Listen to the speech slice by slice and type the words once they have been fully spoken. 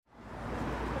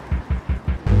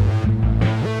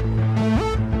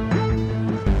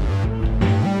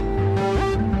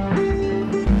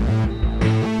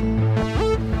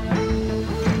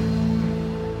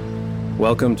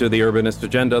Welcome to the Urbanist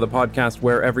Agenda, the podcast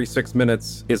where every 6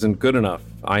 minutes isn't good enough.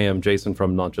 I am Jason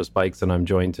from Not Just Bikes, and I'm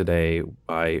joined today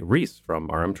by Reese from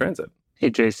RMTransit. Hey,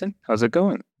 Jason. How's it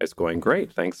going? It's going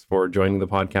great. Thanks for joining the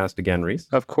podcast again, Reese.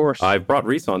 Of course. I've brought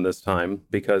Reese on this time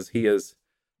because he is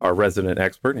our resident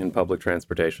expert in public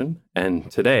transportation. And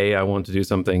today I want to do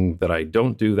something that I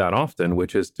don't do that often,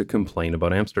 which is to complain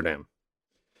about Amsterdam.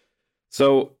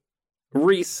 So,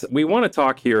 Reese, we want to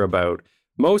talk here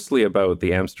mostly about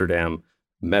the Amsterdam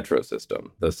metro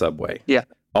system, the subway. Yeah.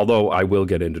 Although I will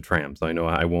get into trams. I know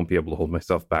I won't be able to hold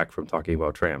myself back from talking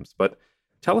about trams. But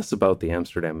tell us about the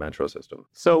Amsterdam metro system.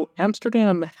 So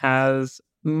Amsterdam has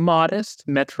modest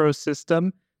metro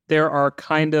system. There are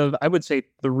kind of, I would say,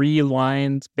 3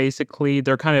 lines, basically.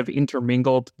 They're kind of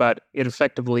intermingled, but it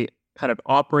effectively kind of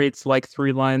operates like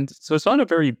 3 lines. So it's not a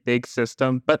very big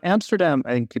system. But Amsterdam,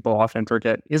 I think people often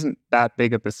forget, isn't that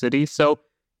big of a city. So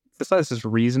the size is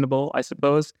reasonable, I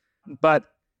suppose. But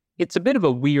it's a bit of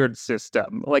a weird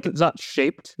system. Like, it's not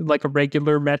shaped like a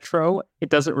regular metro. It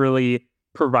doesn't really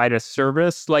provide a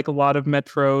service like a lot of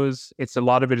metros. A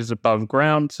lot of it is above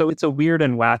ground. So it's a weird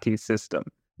and wacky system.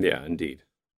 Yeah, indeed.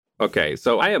 Okay,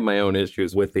 so I have my own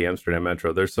issues with the Amsterdam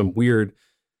metro. There's some weird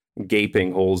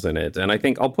gaping holes in it. And I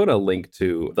think I'll put a link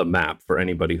to the map for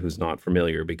anybody who's not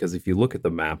familiar, because if you look at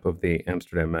the map of the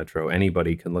Amsterdam metro,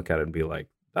 anybody can look at it and be like,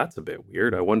 that's a bit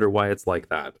weird. I wonder why it's like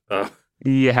that.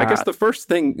 Yeah. I guess the first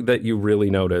thing that you really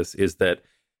notice is that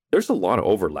there's a lot of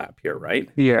overlap here, right?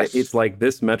 Yes. It's like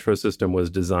this metro system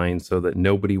was designed so that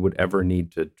nobody would ever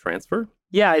need to transfer.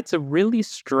 Yeah, it's a really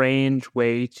strange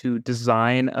way to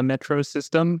design a metro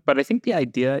system. But I think the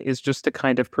idea is just to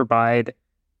kind of provide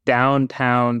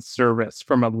downtown service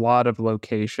from a lot of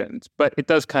locations. But it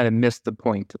does kind of miss the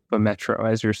point of a metro,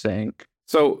 as you're saying.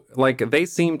 So, like, they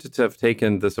seem to have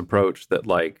taken this approach that,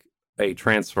 like, a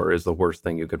transfer is the worst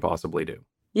thing you could possibly do.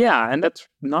 Yeah, and that's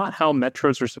not how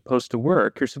metros are supposed to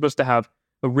work. You're supposed to have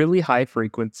a really high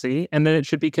frequency, and then it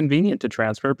should be convenient to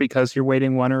transfer because you're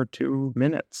waiting 1 or 2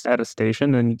 minutes at a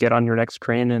station and you get on your next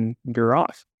train and you're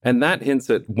off. And that hints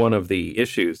at one of the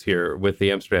issues here with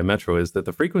the Amsterdam metro is that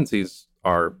the frequencies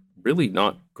are really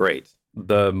not great.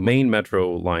 The main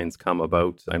metro lines come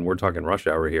about, and we're talking rush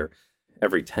hour here,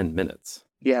 every 10 minutes.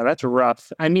 Yeah, that's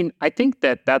rough. I mean, I think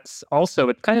that's also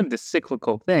it's kind of the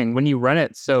cyclical thing. When you run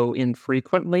it so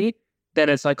infrequently, then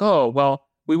it's like, oh, well,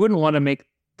 we wouldn't want to make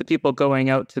the people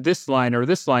going out to this line or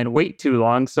this line wait too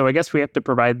long, so I guess we have to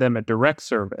provide them a direct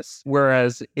service.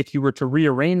 Whereas if you were to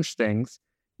rearrange things,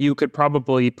 you could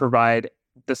probably provide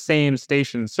the same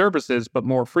station services, but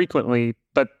more frequently,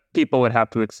 but people would have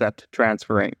to accept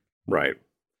transferring. Right.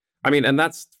 I mean, and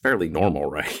that's fairly normal,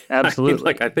 right?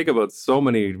 Absolutely. I think about so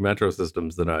many metro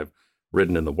systems that I've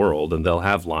ridden in the world, and they'll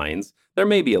have lines. There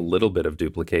may be a little bit of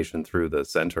duplication through the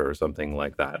center or something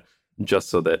like that, just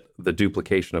so that the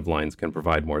duplication of lines can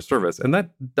provide more service. And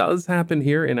that does happen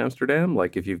here in Amsterdam.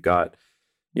 Like if you've got,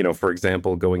 for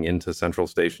example, going into Central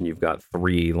Station, you've got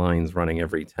 3 lines running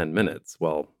every 10 minutes.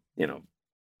 Well,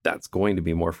 that's going to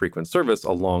be more frequent service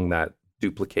along that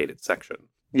duplicated section.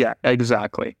 Yeah,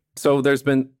 exactly. So there's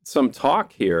been some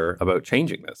talk here about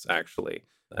changing this, actually.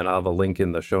 And I'll have a link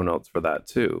in the show notes for that,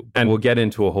 too. And we'll get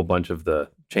into a whole bunch of the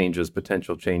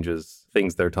potential changes,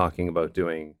 things they're talking about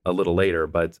doing a little later.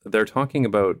 But they're talking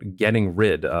about getting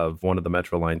rid of one of the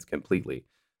metro lines completely,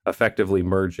 effectively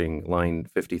merging line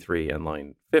 53 and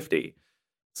line 50,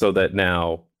 so that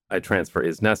now a transfer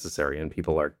is necessary and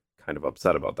people are kind of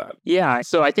upset about that. Yeah,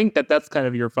 so I think that's kind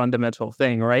of your fundamental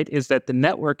thing, right? Is that the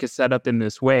network is set up in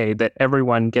this way that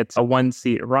everyone gets a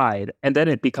 1-seat ride, and then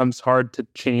it becomes hard to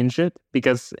change it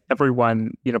because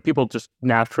everyone, people just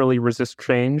naturally resist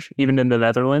change, even in the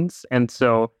Netherlands. And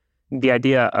so the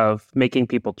idea of making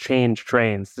people change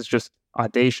trains is just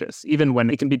audacious, even when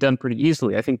it can be done pretty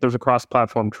easily. I think there's a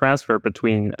cross-platform transfer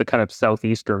between the kind of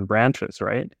southeastern branches,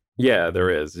 right? Yeah, there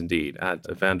is indeed at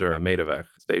Van der Medeweg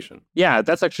station. Yeah,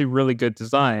 that's actually really good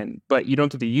design, but you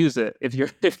don't get to use it if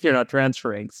you're not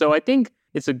transferring. So I think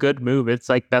it's a good move. It's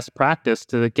like best practice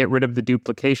to get rid of the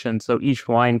duplication so each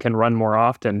line can run more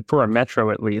often, for a metro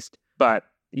at least. But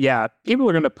yeah, people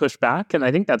are going to push back, and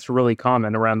I think that's really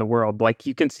common around the world. Like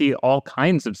you can see all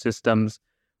kinds of systems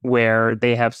where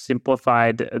they have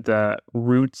simplified the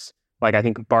routes, like I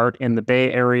think BART in the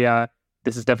Bay Area.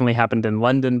 This has definitely happened in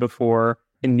London before.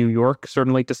 In New York,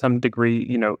 certainly to some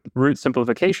degree, route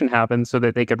simplification happened so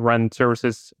that they could run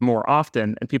services more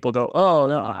often. And people go, oh,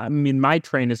 no, I mean, my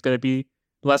train is going to be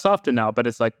less often now. But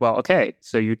it's like, well, okay,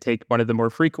 so you take one of the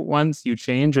more frequent ones, you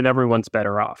change, and everyone's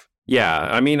better off. Yeah,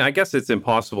 I mean, I guess it's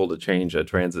impossible to change a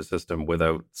transit system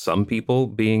without some people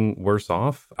being worse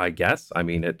off, I guess. I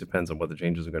mean, it depends on what the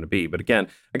changes are going to be. But again,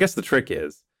 I guess the trick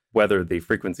is whether the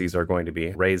frequencies are going to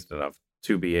be raised enough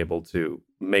to be able to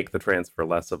make the transfer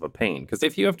less of a pain. Because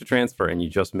if you have to transfer and you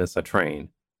just miss a train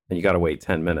and you got to wait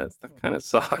 10 minutes, that kind of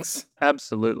sucks.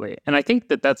 Absolutely. And I think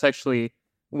that that's actually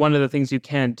one of the things you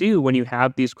can do when you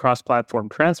have these cross-platform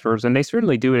transfers, and they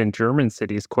certainly do it in German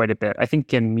cities quite a bit. I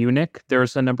think in Munich,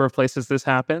 there's a number of places this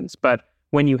happens, but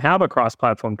when you have a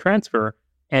cross-platform transfer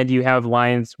and you have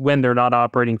lines when they're not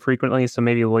operating frequently, so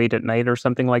maybe late at night or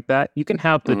something like that, you can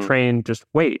have the train just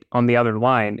wait on the other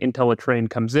line until a train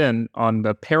comes in on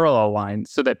the parallel line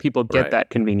so that people get that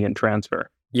convenient transfer.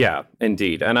 Yeah,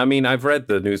 indeed. And I mean, I've read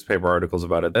the newspaper articles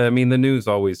about it. I mean, the news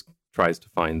always tries to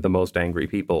find the most angry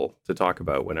people to talk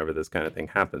about whenever this kind of thing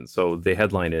happens. So the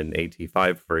headline in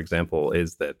AT5, for example,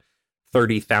 is that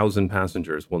 30,000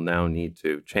 passengers will now need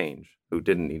to change who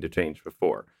didn't need to change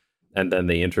before. And then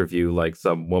they interview like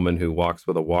some woman who walks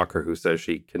with a walker who says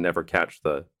she can never catch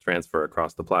the transfer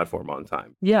across the platform on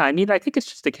time. Yeah, I mean, I think it's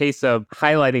just a case of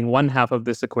highlighting one half of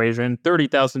this equation.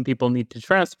 30,000 people need to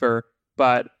transfer,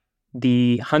 but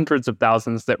the hundreds of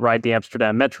thousands that ride the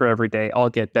Amsterdam metro every day all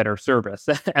get better service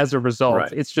as a result.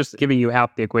 Right. It's just giving you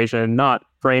half the equation and not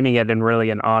framing it in really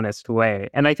an honest way.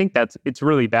 And I think it's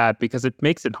really bad because it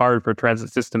makes it hard for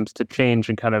transit systems to change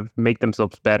and kind of make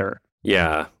themselves better.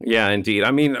 Yeah, indeed. I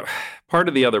mean, part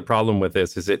of the other problem with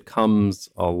this is it comes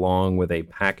along with a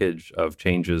package of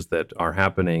changes that are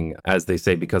happening, as they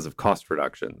say, because of cost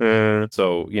reduction.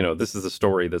 So, this is a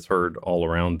story that's heard all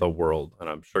around the world. And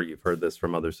I'm sure you've heard this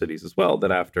from other cities as well,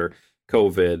 that after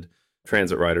COVID,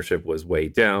 transit ridership was way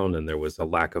down and there was a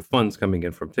lack of funds coming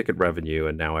in from ticket revenue.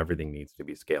 And now everything needs to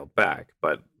be scaled back.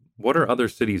 But what are other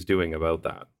cities doing about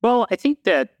that? Well, I think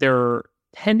that they're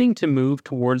tending to move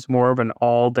towards more of an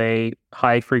all-day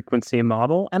high-frequency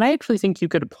model. And I actually think you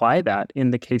could apply that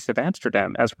in the case of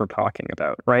Amsterdam, as we're talking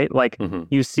about, right? Like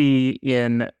you see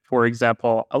in, for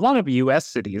example, a lot of U.S.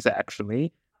 cities,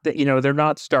 actually, that, they're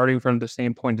not starting from the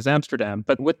same point as Amsterdam.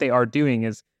 But what they are doing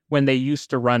is when they used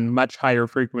to run much higher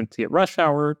frequency at rush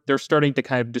hour, they're starting to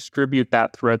kind of distribute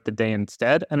that throughout the day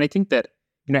instead. And I think that,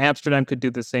 Amsterdam could do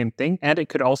the same thing. And it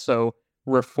could also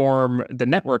reform the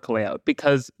network layout,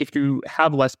 because if you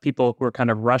have less people who are kind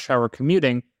of rush hour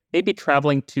commuting, maybe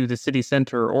traveling to the city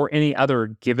center or any other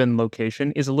given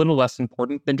location is a little less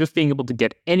important than just being able to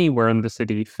get anywhere in the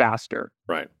city faster.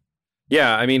 Right.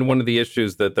 Yeah, I mean, one of the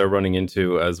issues that they're running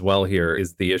into as well here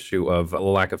is the issue of a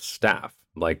lack of staff.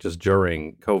 Like just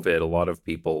during COVID, a lot of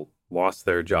people lost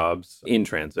their jobs in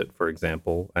transit, for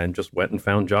example, and just went and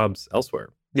found jobs elsewhere.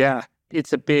 Yeah.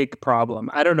 It's a big problem.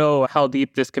 I don't know how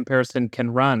deep this comparison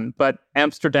can run, but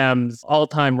Amsterdam's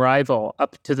all-time rival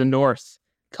up to the north,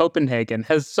 Copenhagen,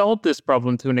 has solved this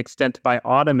problem to an extent by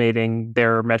automating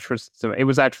their metro system. It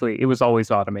was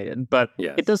always automated, but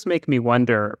It does make me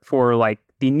wonder for like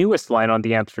the newest line on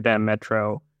the Amsterdam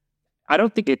metro. I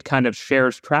don't think it kind of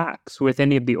shares tracks with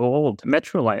any of the old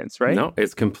metro lines, right? No,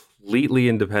 it's completely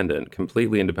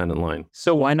independent line.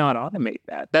 So why not automate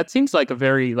that? That seems like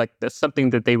that's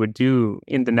something that they would do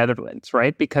in the Netherlands,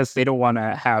 right? Because they don't want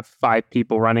to have 5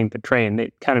 people running the train. They're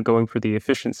kind of going for the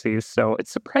efficiencies. So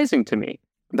it's surprising to me.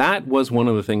 That was one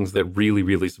of the things that really,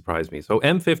 really surprised me. So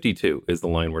M52 is the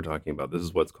line we're talking about. This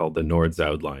is what's called the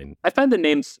Noord-Zuid line. I find the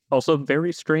names also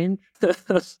very strange.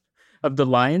 Of the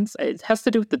lines. It has to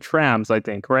do with the trams, I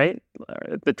think, right?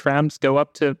 The trams go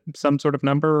up to some sort of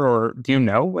number, or do you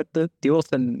know what the deal with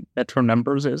the metro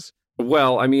numbers is?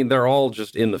 Well, I mean, they're all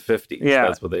just in the 50s. Yeah.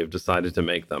 That's what they've decided to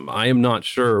make them. I am not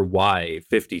sure why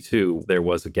 52, there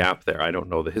was a gap there. I don't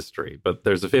know the history, but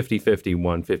there's a 50,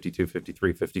 51, 52,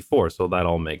 53, 54, so that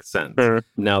all makes sense. Sure.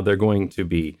 Now they're going to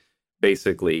be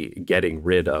basically getting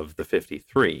rid of the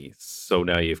 53. So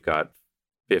now you've got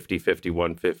 50,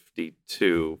 51,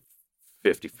 52,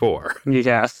 54.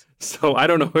 Yes. So I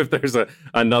don't know if there's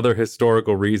another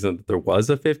historical reason that there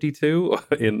was a 52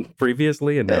 in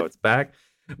previously and now it's back.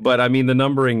 But I mean, the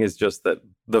numbering is just that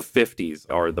the 50s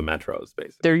are the metros,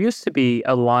 basically. There used to be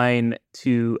a line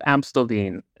to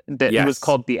Amstelveen that was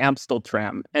called the Amstel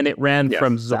tram, and it ran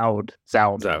from Zoud.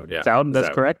 Zoud, yeah. Zoud, that's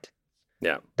correct?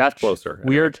 Yeah, that's closer.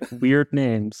 Weird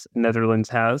names Netherlands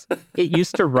has. It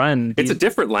used to run. It's a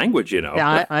different language,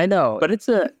 Yeah, I know. But it's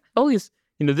always...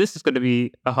 this is going to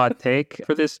be a hot take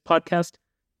for this podcast.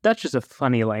 Dutch is a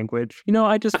funny language.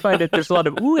 I just find there's a lot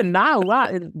of ooh and nah,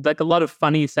 like a lot of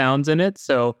funny sounds in it.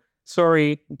 So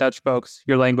sorry, Dutch folks,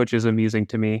 your language is amusing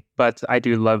to me, but I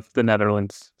do love the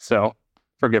Netherlands. So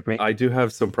Forgive me. I do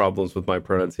have some problems with my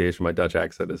pronunciation. My Dutch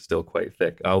accent is still quite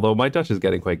thick, although my Dutch is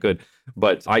getting quite good.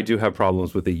 But I do have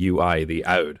problems with the UI, the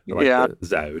oud, like Yeah. the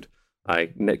zoud.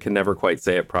 Can never quite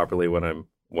say it properly when I'm,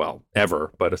 well,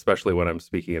 ever, but especially when I'm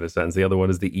speaking in a sentence. The other one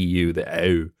is the EU, the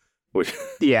ow, which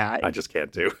Yeah. I just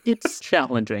can't do. It's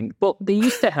challenging. Well, they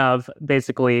used to have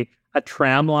basically a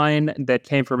tram line that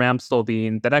came from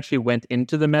Amstelveen that actually went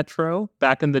into the metro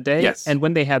back in the day. Yes. And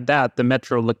when they had that, the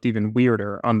metro looked even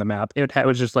weirder on the map. It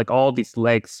was just like all these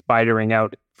legs spidering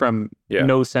out from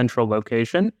no central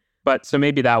location. But so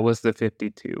maybe that was the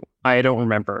 52. I don't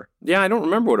remember. Yeah, I don't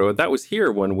remember what it was. That was here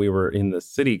when we were in the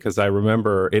city, because I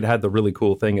remember it had the really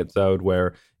cool thing at Zoud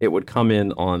where it would come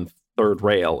in on third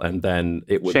rail and then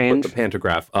it would put the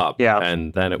pantograph up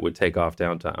and then it would take off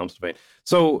down to Amsterdam.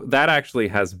 So that actually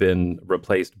has been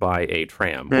replaced by a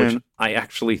tram, which I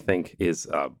actually think is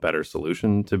a better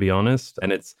solution, to be honest.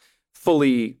 And it's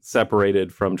fully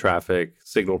separated from traffic,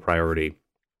 signal priority.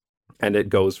 And it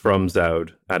goes from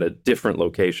Zoud at a different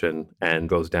location and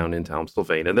goes down into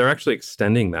Amstelveen. And they're actually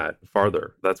extending that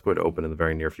farther. That's going to open in the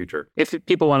very near future. If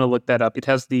people want to look that up, it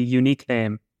has the unique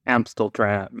name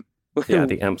Amsteltram. Yeah,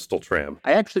 the Amstel tram.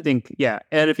 I actually think,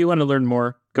 and if you want to learn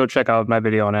more, go check out my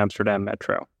video on Amsterdam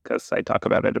Metro, because I talk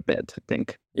about it a bit, I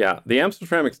think. Yeah, the Amstel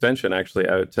tram extension actually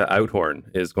out to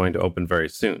Outhorn is going to open very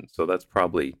soon. So that's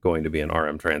probably going to be in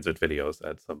RMTransit videos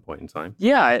at some point in time.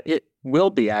 Yeah, it will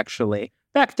be, actually.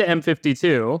 Back to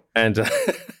M52. And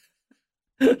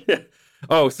yeah.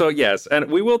 Oh, so yes,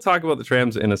 and we will talk about the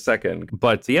trams in a second,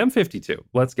 but the M52,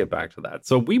 let's get back to that.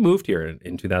 So we moved here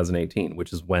in 2018,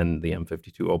 which is when the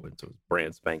M52 opened, so it was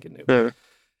brand spanking new.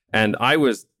 And I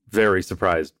was very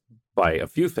surprised by a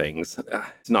few things.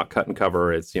 It's not cut and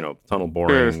cover, it's, tunnel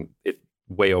boring, it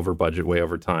way over budget, way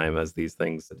over time, as these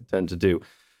things tend to do.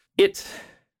 It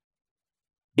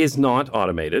is not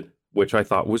automated, which I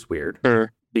thought was weird,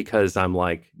 because I'm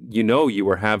like, you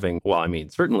were having,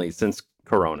 certainly since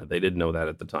Corona. They didn't know that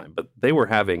at the time, but they were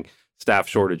having staff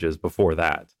shortages before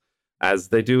that. As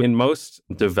they do in most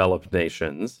developed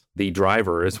nations, the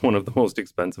driver is one of the most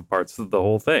expensive parts of the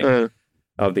whole thing,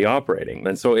 of the operating.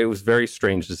 And so it was a very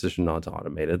strange decision not to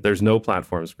automate it. There's no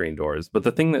platform screen doors. But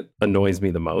the thing that annoys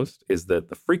me the most is that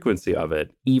the frequency of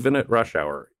it, even at rush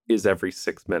hour, is every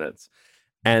 6 minutes.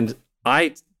 And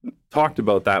I talked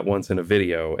about that once in a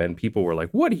video, and people were like,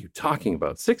 what are you talking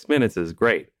about? 6 minutes is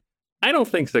great. I don't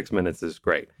think 6 minutes is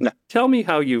great. No. Tell me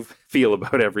how you feel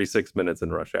about every 6 minutes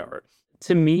in rush hour.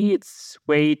 To me, it's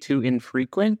way too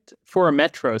infrequent for a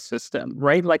metro system,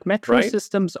 right? Like metro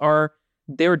systems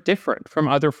they're different from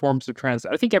other forms of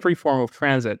transit. I think every form of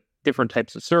transit, different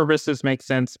types of services make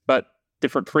sense, but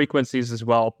different frequencies as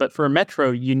well. But for a metro,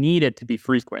 you need it to be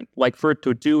frequent. Like for it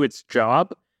to do its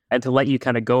job and to let you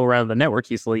kind of go around the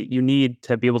network easily, you need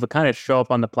to be able to kind of show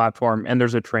up on the platform and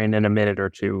there's a train in a minute or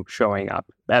two showing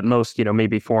up. At most,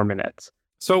 maybe 4 minutes.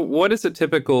 So what is a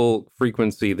typical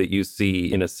frequency that you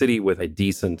see in a city with a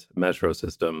decent metro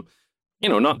system?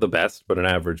 Not the best, but an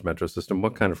average metro system.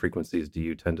 What kind of frequencies do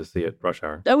you tend to see at rush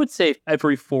hour? I would say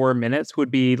every 4 minutes would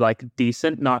be like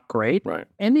decent, not great. Right.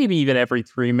 And maybe even every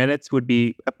 3 minutes would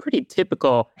be a pretty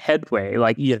typical headway.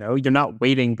 Like, you're not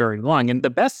waiting very long. And the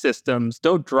best systems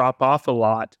don't drop off a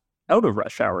lot out of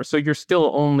rush hour. So you're still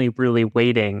only really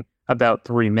waiting about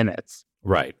 3 minutes.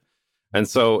 Right. And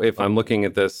so if I'm looking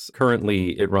at this,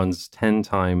 currently it runs 10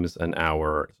 times an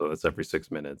hour. So that's every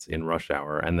 6 minutes in rush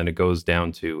hour. And then it goes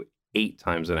down to 8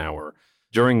 times an hour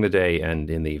during the day and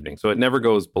in the evening. So it never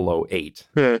goes below 8.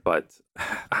 But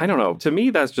I don't know. To me,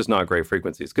 that's just not great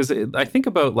frequencies. Because I think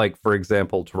about, like, for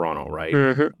example, Toronto,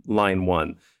 right? Line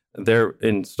 1. They're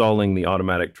installing the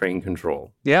automatic train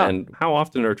control. Yeah. And how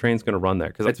often are trains going to run there?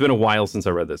 Because it's been a while since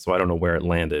I read this, so I don't know where it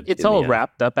landed. It's all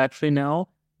wrapped up actually now.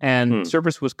 And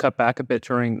service was cut back a bit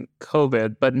during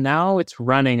COVID, but now it's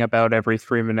running about every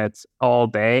 3 minutes all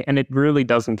day, and it really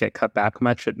doesn't get cut back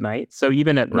much at night. So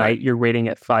even at night, you're waiting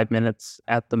at 5 minutes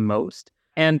at the most.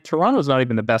 And Toronto's not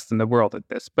even the best in the world at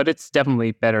this, but it's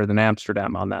definitely better than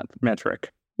Amsterdam on that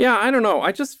metric. Yeah, I don't know.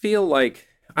 I just feel like,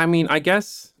 I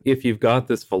guess if you've got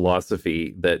this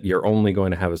philosophy that you're only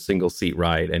going to have a single seat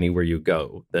ride anywhere you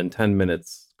go, then 10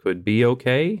 minutes could be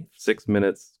okay. 6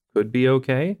 minutes could be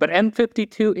okay. But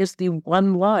M52 is the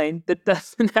one line that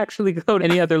doesn't actually go to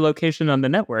any other location on the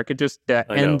network. It just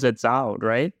ends at Zoud,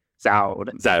 right?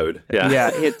 Zoud, yeah.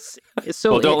 Yeah, it's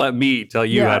so... Well, don't let me tell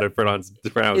you how to pronounce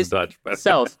Dutch. But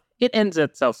South. It ends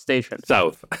at South Station.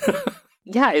 South.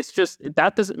 Yeah, it's just,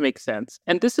 that doesn't make sense.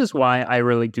 And this is why I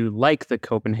really do like the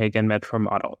Copenhagen metro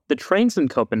model. The trains in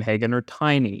Copenhagen are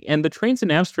tiny, and the trains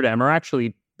in Amsterdam are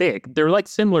actually big. They're like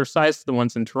similar size to the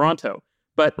ones in Toronto.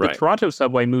 But the Right. Toronto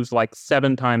subway moves like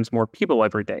 7 times more people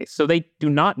every day. So they do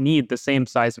not need the same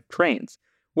size of trains.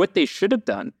 What they should have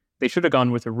done, they should have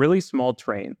gone with a really small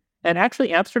train. And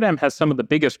actually, Amsterdam has some of the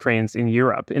biggest trains in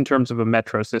Europe in terms of a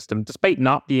metro system, despite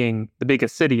not being the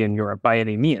biggest city in Europe by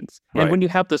any means. And Right. when you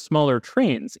have the smaller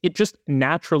trains, it just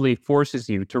naturally forces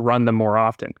you to run them more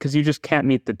often because you just can't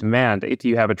meet the demand if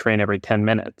you have a train every 10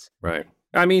 minutes. Right.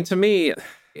 I mean, to me,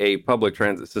 a public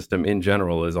transit system in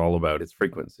general is all about its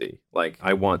frequency. Like,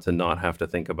 I want to not have to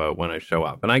think about when I show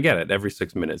up. And I get it. Every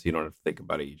 6 minutes, you don't have to think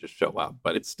about it. You just show up.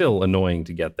 But it's still annoying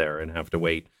to get there and have to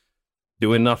wait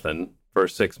doing nothing for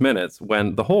 6 minutes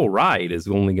when the whole ride is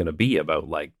only going to be about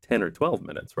like 10 or 12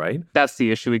 minutes, right? That's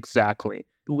the issue exactly.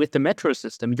 With the metro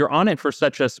system, you're on it for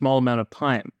such a small amount of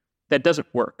time. That doesn't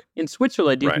work. In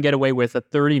Switzerland, you can Right. get away with a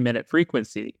 30-minute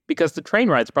frequency because the train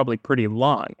ride's probably pretty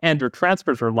long and your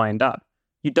transfers are lined up.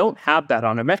 You don't have that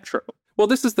on a metro. Well,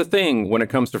 this is the thing when it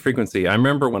comes to frequency. I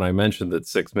remember when I mentioned that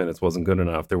 6 minutes wasn't good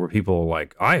enough, there were people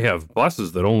like, I have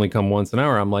buses that only come once an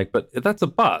hour. I'm like, but that's a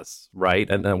bus, right?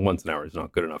 And then once an hour is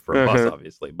not good enough for a bus,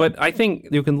 obviously. But I think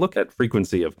you can look at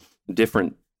frequency of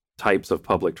different types of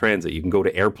public transit. You can go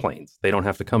to airplanes. They don't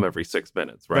have to come every 6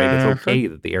 minutes, right? It's okay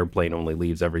that the airplane only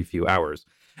leaves every few hours.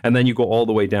 And then you go all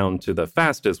the way down to the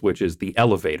fastest, which is the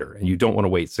elevator. And you don't want to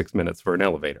wait 6 minutes for an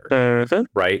elevator,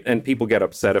 right? And people get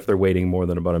upset if they're waiting more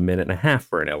than about a minute and a half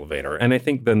for an elevator. And I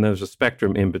think then there's a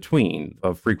spectrum in between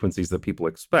of frequencies that people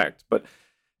expect. But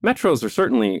metros are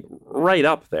certainly right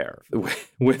up there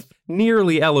with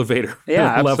nearly elevator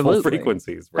Yeah, level absolutely.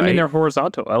 frequencies, right? I mean, they're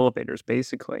horizontal elevators,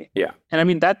 basically. Yeah. And I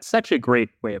mean, that's such a great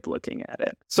way of looking at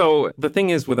it. So the thing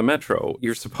is with a metro,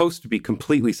 you're supposed to be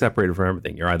completely separated from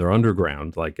everything. You're either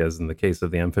underground, like as in the case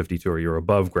of the M52, or you're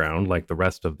above ground, like the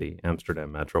rest of the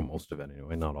Amsterdam metro, most of it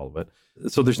anyway, not all of it.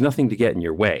 So there's nothing to get in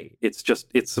your way. It's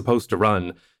supposed to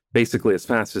run basically as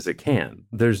fast as it can.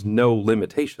 There's no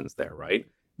limitations there, right?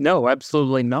 No,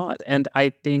 absolutely not. And I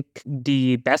think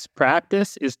the best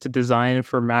practice is to design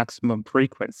for maximum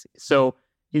frequency. So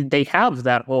they have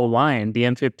that whole line, the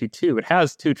M52. It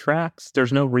has 2 tracks.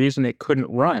 There's no reason it couldn't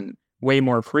run way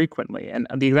more frequently. And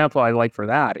the example I like for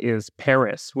that is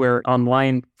Paris, where on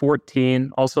line 14,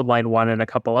 also line 1 and a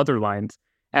couple other lines,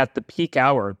 at the peak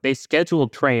hour, they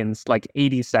scheduled trains like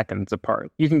 80 seconds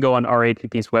apart. You can go on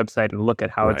RATP's website and look at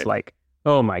how it's Right. like,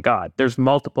 oh my God, there's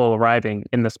multiple arriving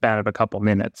in the span of a couple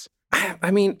minutes. I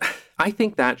mean, I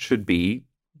think that should be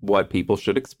what people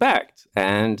should expect.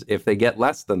 And if they get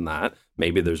less than that,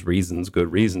 maybe there's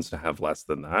good reasons to have less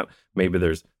than that. Maybe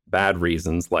there's bad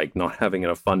reasons like not having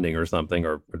enough funding or something,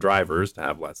 or drivers to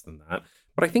have less than that.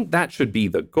 But I think that should be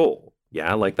the goal.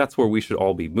 Yeah, like that's where we should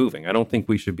all be moving. I don't think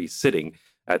we should be sitting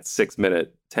at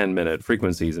 6-minute, 10-minute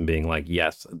frequencies and being like,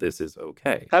 yes, this is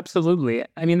okay. Absolutely.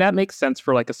 I mean, that makes sense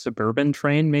for like a suburban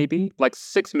train, maybe. Like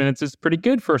 6 minutes is pretty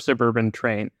good for a suburban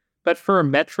train. But for a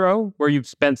metro, where you've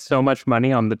spent so much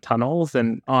money on the tunnels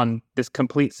and on this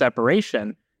complete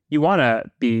separation, you want to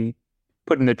be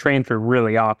putting the train through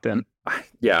really often.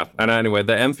 Yeah. And anyway,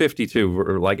 the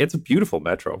M52, like, it's a beautiful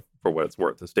metro for what it's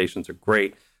worth. The stations are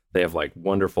great. They have like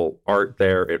wonderful art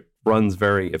there. It runs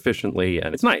very efficiently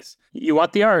and it's nice. You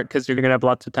want the art because you're going to have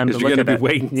lots of time to Because look you're at going to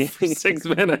it. be waiting for 6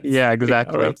 minutes. Yeah,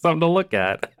 exactly. I have something to look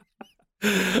at.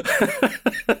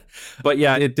 But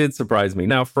yeah, it did surprise me.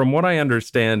 Now, from what I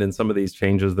understand in some of these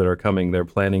changes that are coming, they're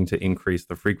planning to increase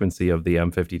the frequency of the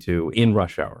M52 in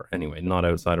rush hour. Anyway, not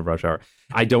outside of rush hour.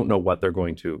 I don't know what they're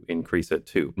going to increase it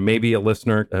to. Maybe a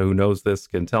listener who knows this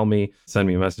can tell me, send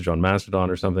me a message on Mastodon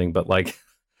or something. But like,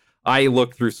 I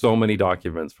looked through so many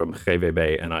documents from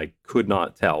GVB and I could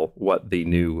not tell what the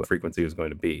new frequency was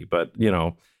going to be. But, you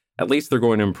know, at least they're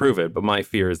going to improve it. But my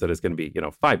fear is that it's going to be,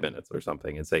 5 minutes or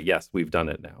something and say, yes, we've done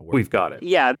it now. We've got it.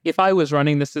 Yeah, if I was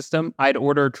running the system, I'd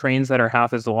order trains that are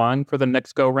half as long for the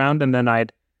next go round, and then I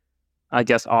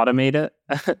guess, automate it,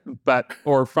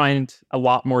 or find a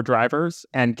lot more drivers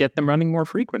and get them running more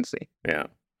frequency. Yeah.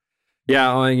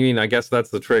 Yeah, I mean, I guess that's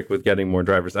the trick with getting more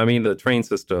drivers. I mean, the train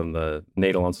system, the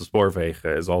Nederlandse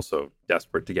Spoorwegen, is also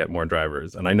desperate to get more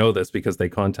drivers. And I know this because they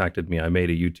contacted me. I made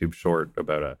a YouTube short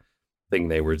about a thing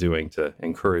they were doing to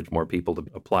encourage more people to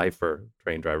apply for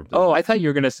train driver positions. Oh, I thought you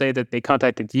were going to say that they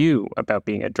contacted you about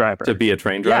being a driver. To be a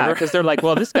train driver? Yeah, because they're like,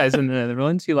 well, this guy's in the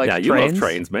Netherlands. He likes trains. Yeah, you love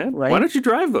trains, man. Right? Why don't you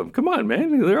drive them? Come on,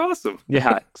 man. They're awesome.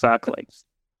 Yeah, exactly.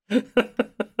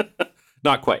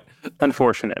 Not quite.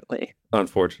 Unfortunately,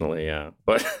 yeah.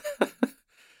 But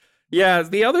yeah,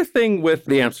 the other thing with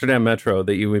the Amsterdam Metro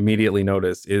that you immediately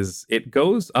notice is it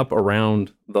goes up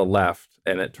around the left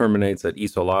and it terminates at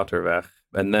Isolaterweg.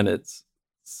 And then it's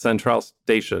Centraal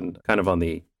Station kind of on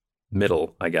the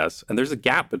middle, I guess. And there's a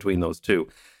gap between those two.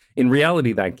 in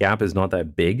reality, that gap is not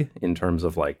that big in terms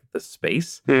of like the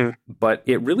space, but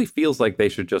it really feels like they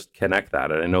should just connect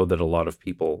that. And I know that a lot of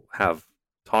people have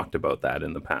talked about that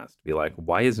in the past. Be like,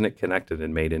 why isn't it connected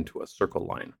and made into a circle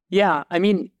line? Yeah, I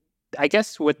mean, I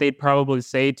guess what they'd probably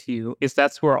say to you is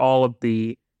that's where all of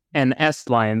the NS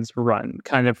lines run,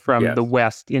 kind of from the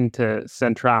west into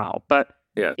Central. But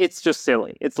it's just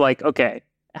silly. It's like, okay,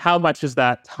 how much is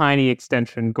that tiny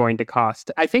extension going to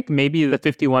cost? I think maybe the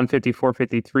 51, 54,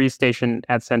 53 station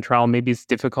at Central maybe it's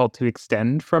difficult to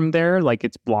extend from there, like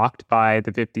it's blocked by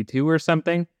the 52 or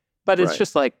something. But it's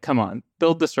just like, come on,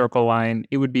 build the circle line.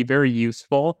 It would be very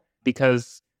useful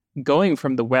because going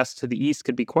from the west to the east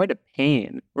could be quite a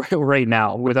pain right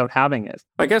now without having it.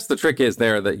 I guess the trick is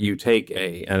there that you take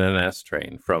an NS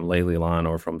train from Lelylaan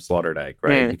or from Sloterdijk,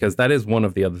 right? Because that is one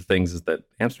of the other things is that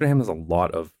Amsterdam has a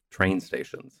lot of train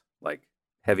stations, like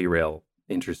heavy rail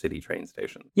intercity train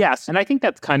stations. Yes, and I think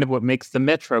that's kind of what makes the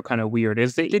metro kind of weird,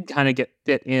 is they did kind of get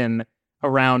fit in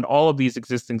around all of these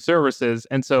existing services.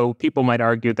 And so people might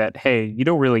argue that, hey, you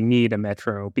don't really need a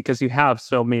metro because you have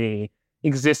so many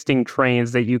existing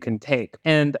trains that you can take.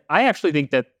 And I actually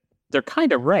think that they're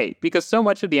kind of right because so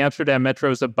much of the Amsterdam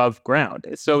metro is above ground.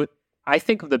 So I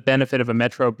think of the benefit of a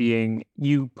metro being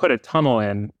you put a tunnel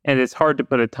in, and it's hard to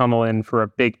put a tunnel in for a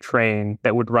big train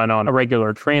that would run on a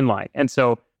regular train line. And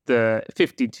so the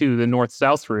 52, the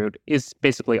north-south route, is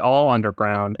basically all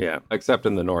underground. Yeah, except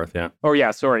in the north, yeah. Oh, yeah,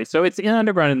 sorry. So it's in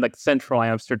underground in like central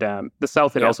Amsterdam. The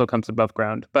south, it also comes above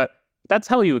ground. But that's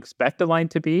how you expect the line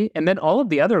to be. And then all of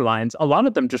the other lines, a lot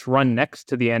of them just run next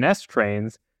to the NS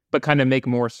trains, but kind of make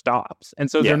more stops.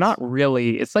 And so they're not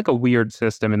really, it's like a weird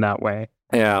system in that way.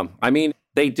 Yeah, I mean,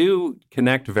 they do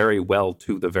connect very well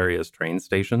to the various train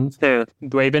stations.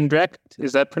 Duivendrecht,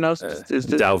 is that pronounced?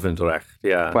 Duivendrecht,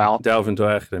 yeah. Wow.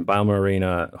 Duivendrecht and Bijlmer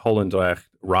Arena, Holendrecht,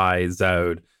 Rai,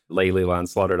 Zuid, Lelylaan,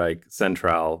 Sloterdijk,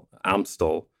 Centraal,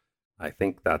 Amstel. I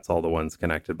think that's all the ones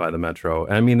connected by the metro.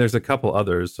 I mean, there's a couple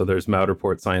others. So there's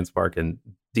Mouderpoort Science Park and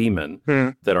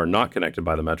Diemen that are not connected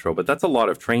by the metro, but that's a lot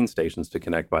of train stations to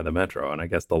connect by the metro. And I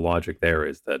guess the logic there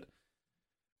is that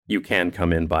you can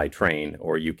come in by train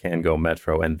or you can go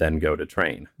metro and then go to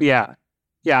train. Yeah.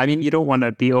 Yeah, I mean, you don't want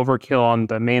to be overkill on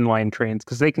the mainline trains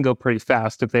because they can go pretty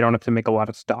fast if they don't have to make a lot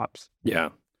of stops. Yeah.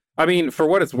 I mean, for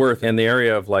what it's worth, in the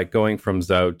area of like going from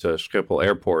Zuid to Schiphol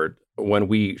Airport, when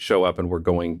we show up and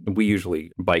we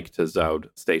usually bike to Zuid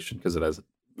station because it has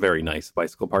very nice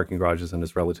bicycle parking garages and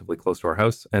is relatively close to our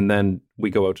house. And then we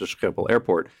go out to Schiphol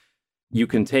Airport. You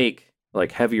can take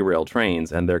like heavy rail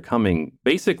trains and they're coming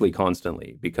basically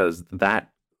constantly because that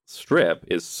strip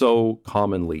is so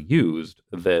commonly used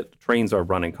that trains are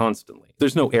running constantly.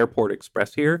 There's no airport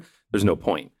express here. There's no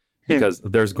point because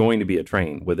there's going to be a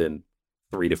train within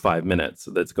 3 to 5 minutes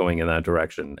that's going in that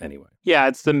direction anyway. Yeah,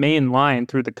 it's the main line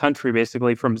through the country,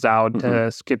 basically from Zuid to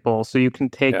Schiphol. So you can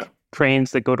take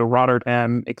trains that go to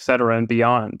Rotterdam, et cetera, and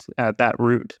beyond at that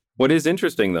route. What is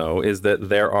interesting, though, is that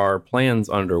there are plans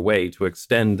underway to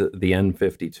extend the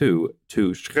N52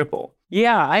 to Schiphol.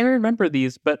 Yeah, I remember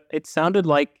these, but it sounded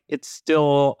like it's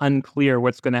still unclear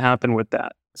what's going to happen with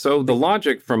that. So the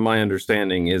logic, from my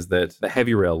understanding, is that the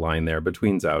heavy rail line there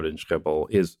between Zuid and Schiphol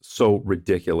is so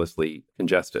ridiculously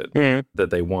congested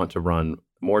that they want to run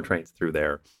more trains through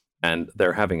there. And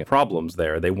they're having problems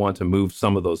there. They want to move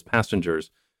some of those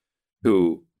passengers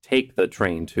who take the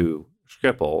train to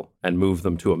Schiphol and move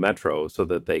them to a metro so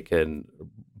that they can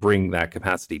bring that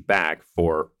capacity back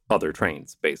for other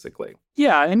trains, basically.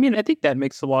 Yeah, I mean, I think that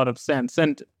makes a lot of sense.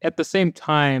 And at the same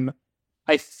time,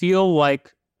 I feel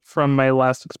like from my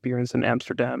last experience in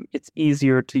Amsterdam, it's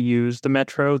easier to use the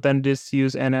metro than it is to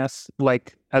use NS.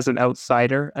 Like, as an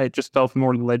outsider, it just felt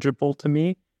more legible to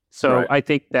me. So I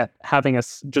think that having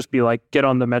us just be like, get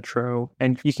on the metro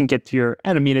and you can get to your,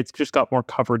 and I mean, it's just got more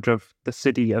coverage of the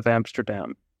city of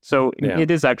Amsterdam. So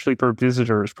it is actually for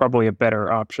visitors probably a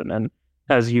better option. And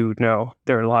as you know,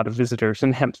 there are a lot of visitors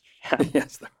in Amsterdam.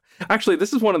 Yes. Actually,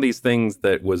 this is one of these things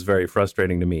that was very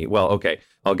frustrating to me. Well, okay,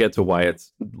 I'll get to why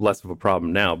it's less of a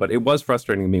problem now, but it was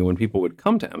frustrating to me when people would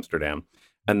come to Amsterdam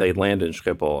and they'd land in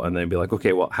Schiphol and they'd be like,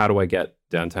 okay, well, how do I get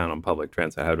downtown on public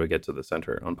transit? How do I get to the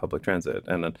center on public transit?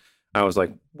 And then I was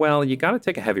like, well, you got to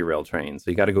take a heavy rail train.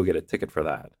 So you got to go get a ticket for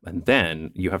that. And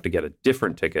then you have to get a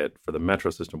different ticket for the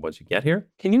metro system once you get here.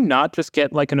 Can you not just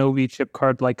get like an OV chip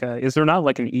card? Is there not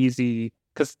like an easy,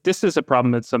 because this is a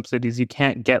problem in some cities, you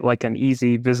can't get like an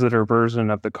easy visitor version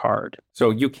of the card. So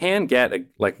you can get a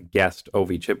guest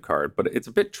OV chip card, but it's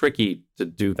a bit tricky to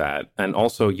do that. And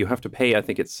also you have to pay, I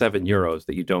think it's €7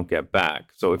 that you don't get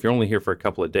back. So if you're only here for a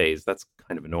couple of days, that's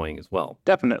kind of annoying as well.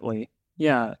 Definitely.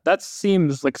 Yeah, that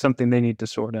seems like something they need to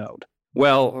sort out.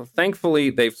 Well, thankfully,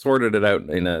 they've sorted it out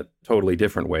in a totally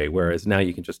different way, whereas now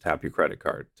you can just tap your credit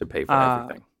card to pay for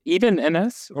everything. Even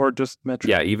NS or just Metro?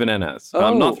 Yeah, even NS.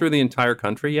 Oh, Not through the entire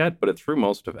country yet, but it's through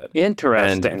most of it.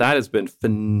 interesting. And that has been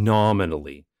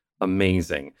phenomenally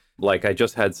amazing. Like, I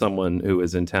just had someone who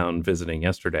was in town visiting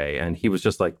yesterday, and he was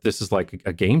just like, this is like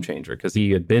a game changer, because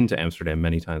he had been to Amsterdam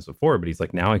many times before, but he's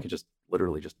like, now I can just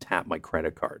literally just tap my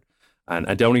credit card. And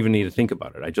I don't even need to think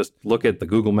about it. I just look at the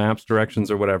Google Maps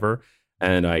directions or whatever,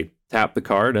 and I tap the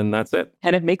card, and that's it.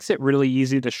 And it makes it really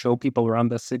easy to show people around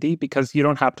the city, because you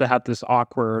don't have to have this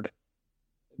awkward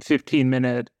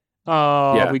 15-minute,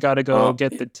 we got to go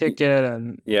get the ticket.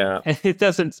 And it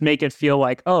doesn't make it feel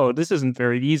like, oh, this isn't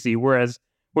very easy. Whereas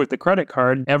with the credit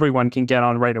card, everyone can get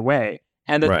on right away.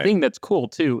 And the thing that's cool,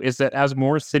 too, is that as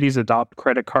more cities adopt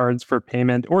credit cards for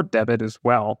payment or debit as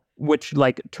well, which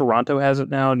like Toronto has it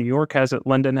now, New York has it,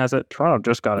 London has it, Toronto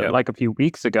just got it like a few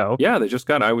weeks ago. Yeah, they just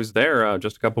got it. I was there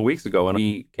just a couple of weeks ago, and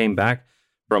we came back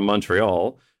from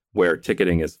Montreal, where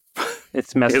ticketing is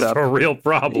it's messed up. a real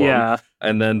problem. Yeah.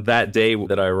 And then that day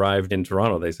that I arrived in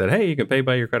Toronto, they said, hey, you can pay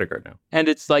by your credit card now. And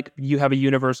it's like you have a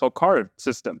universal card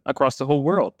system across the whole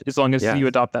world, as long as you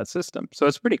adopt that system. So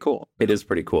it's pretty cool. It is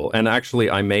pretty cool. And actually,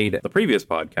 I made the previous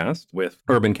podcast with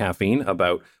Urban Caffeine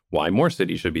about why more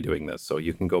cities should be doing this. So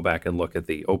you can go back and look at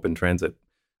the Open Transit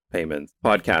Payments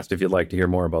podcast if you'd like to hear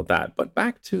more about that. But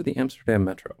back to the Amsterdam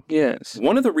Metro. Yes.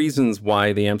 One of the reasons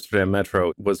why the Amsterdam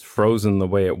Metro was frozen the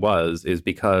way it was is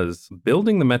because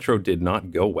building the metro did not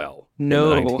go well in the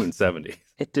 1970s.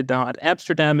 It did not.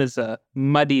 Amsterdam is a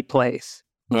muddy place.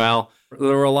 Well,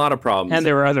 there were a lot of problems. And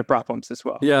there were other problems as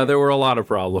well. Yeah, there were a lot of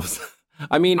problems.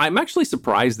 I mean, I'm actually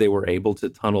surprised they were able to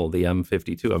tunnel the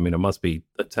M52. I mean, it must be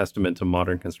a testament to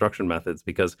modern construction methods,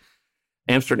 because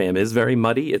Amsterdam is very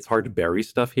muddy. It's hard to bury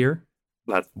stuff here.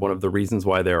 That's one of the reasons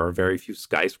why there are very few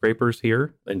skyscrapers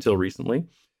here until recently.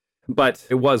 But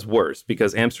it was worse,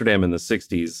 because Amsterdam in the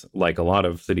 60s, like a lot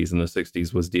of cities in the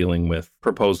 60s, was dealing with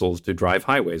proposals to drive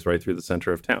highways right through the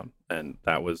center of town. And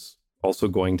that was also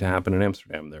going to happen in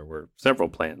Amsterdam. There were several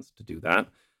plans to do that.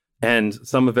 And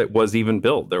some of it was even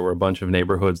built. There were a bunch of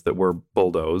neighborhoods that were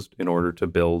bulldozed in order to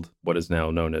build what is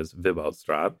now known as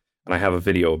Wibboudstraat. And I have a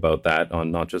video about that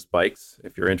on Not Just Bikes,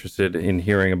 if you're interested in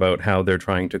hearing about how they're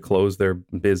trying to close their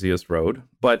busiest road.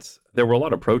 But there were a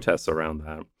lot of protests around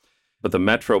that. But the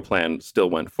metro plan still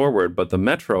went forward. But the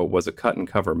metro was a cut and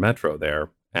cover metro there.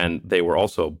 And they were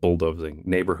also bulldozing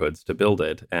neighborhoods to build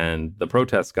it. And the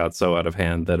protests got so out of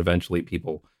hand that eventually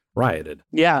people rioted.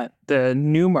 Yeah, the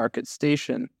Newmarket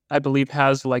station, I believe,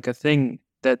 has like a thing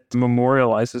that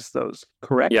memorializes those,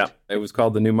 correct? Yeah, it was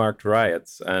called the Newmarket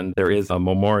Riots, and there is a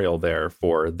memorial there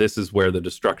for this is where the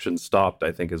destruction stopped,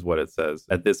 I think is what it says.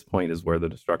 At this point is where the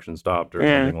destruction stopped, or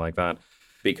something like that.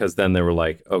 Because then they were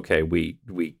like, okay, we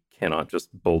cannot just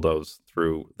bulldoze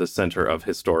through the center of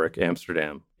historic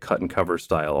Amsterdam, cut and cover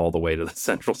style, all the way to the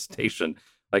central station.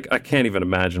 Like, I can't even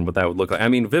imagine what that would look like. I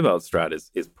mean, Wibboudstraat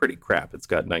is pretty crap. It's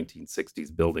got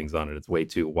 1960s buildings on it. It's way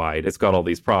too wide. It's got all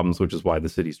these problems, which is why the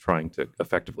city's trying to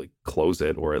effectively close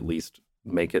it, or at least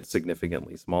make it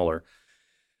significantly smaller.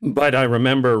 But I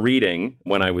remember reading,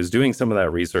 when I was doing some of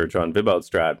that research on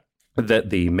Wibboudstraat, that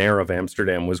the mayor of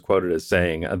Amsterdam was quoted as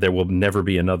saying, there will never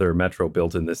be another metro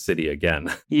built in this city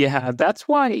again. Yeah, that's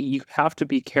why you have to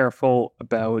be careful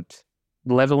about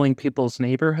leveling people's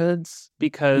neighborhoods,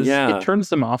 because it turns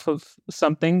them off of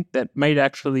something that might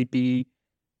actually be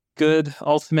good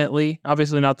ultimately.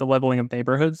 Obviously not the leveling of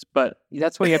neighborhoods, but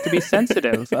that's why you have to be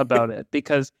sensitive about it,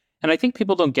 because, and I think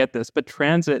people don't get this, but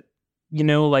transit, you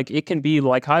know, like it can be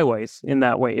like highways in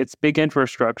that way. It's big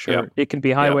infrastructure. Yeah. It can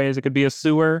be highways. It could be a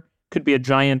sewer, could be a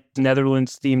giant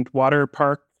Netherlands themed water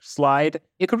park slide.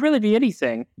 It could really be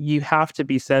anything. You have to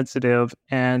be sensitive,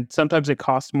 and sometimes it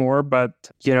costs more,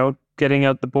 but, you know, getting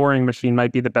out the boring machine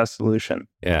might be the best solution.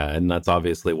 Yeah, and that's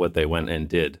obviously what they went and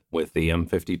did with the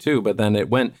M52. But then it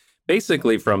went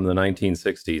basically from the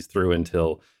 1960s through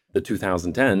until the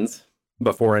 2010s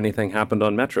before anything happened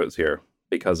on metros here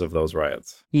because of those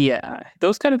riots. Yeah,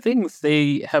 those kind of things,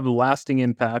 they have lasting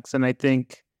impacts. And I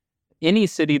think any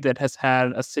city that has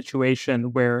had a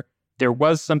situation where there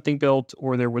was something built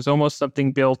or there was almost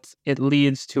something built, it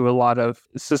leads to a lot of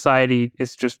society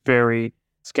is just very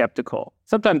skeptical.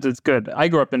 Sometimes it's good. I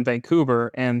grew up in Vancouver,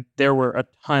 and there were a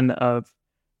ton of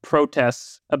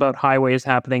protests about highways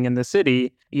happening in the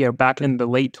city, you know, back in the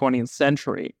late 20th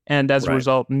century. And as a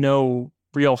result, no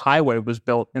real highway was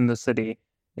built in the city.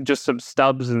 just some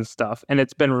stubs and stuff, and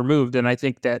it's been removed. And I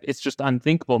think that it's just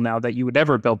unthinkable now that you would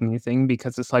ever build anything,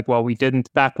 because it's like, well, we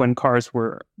didn't back when cars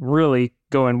were really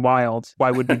going wild. Why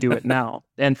would we do it now?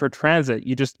 And for transit,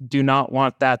 you just do not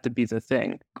want that to be the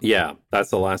thing. Yeah, that's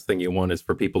the last thing you want, is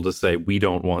for people to say, we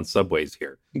don't want subways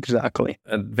here. Exactly.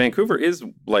 And Vancouver is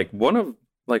like one of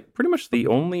pretty much the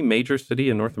only major city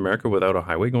in North America without a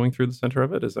highway going through the center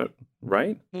of it. Is that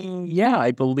right? Yeah,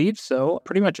 I believe so.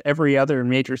 Pretty much every other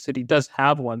major city does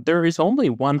have one. There is only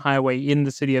one highway in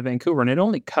the city of Vancouver, and it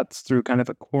only cuts through kind of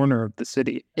a corner of the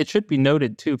city. It should be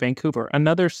noted, too, Vancouver,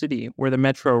 another city where the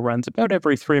metro runs about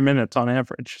every 3 minutes on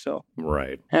average. So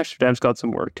right. Amsterdam's got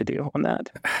some work to do on that.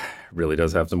 Really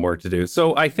does have some work to do.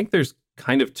 So I think there's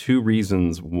kind of two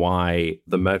reasons why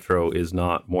the metro is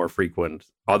not more frequent,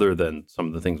 other than some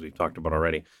of the things we've talked about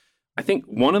already. I think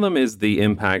one of them is the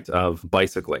impact of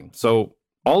bicycling. So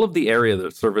all of the area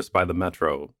that's serviced by the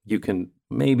metro, you can,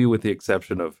 maybe with the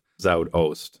exception of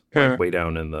Zuidoost, Sure. way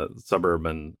down in the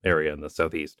suburban area in the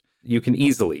southeast, you can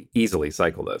easily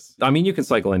cycle this. I mean, you can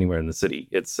cycle anywhere in the city.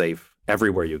 It's safe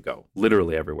everywhere you go,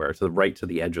 literally everywhere, to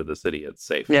the edge of the city. It's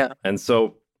safe. Yeah. And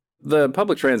so the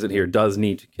public transit here does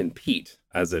need to compete,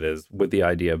 as it is, with the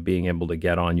idea of being able to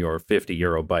get on your 50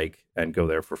 euro bike and go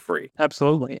there for free.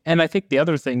 Absolutely. And I think the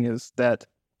other thing is that,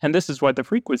 and this is why the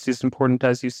frequency is important,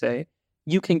 as you say,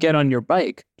 you can get on your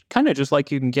bike kind of just like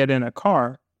you can get in a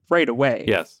car right away.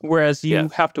 Yes. Whereas you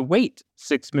Yes. have to wait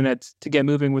 6 minutes to get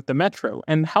moving with the metro.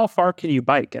 And how far can you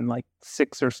bike in like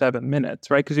 6 or 7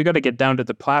 minutes, right? Because you got to get down to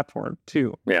the platform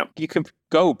too. Yeah. You can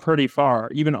go pretty far,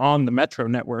 even on the metro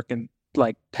network, in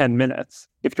like 10 minutes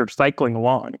if you're cycling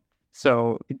along.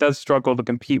 So it does struggle to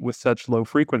compete with such low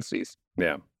frequencies.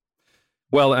 Yeah.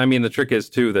 Well, I mean, the trick is,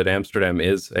 too, that Amsterdam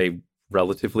is a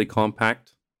relatively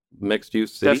compact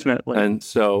mixed-use city. Definitely. And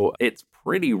so it's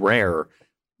pretty rare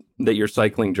that your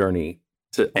cycling journey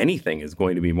to anything is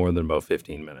going to be more than about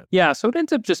 15 minutes. Yeah, so it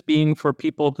ends up just being for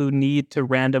people who need to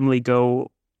randomly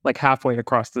go like halfway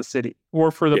across the city,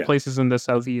 or for the Yeah. places in the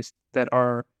southeast that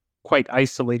are quite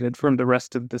isolated from the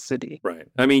rest of the city. Right.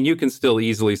 I mean, you can still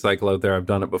easily cycle out there. I've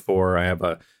done it before. I have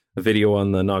a video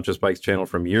on the Not Just Bikes channel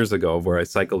from years ago where I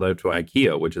cycled out to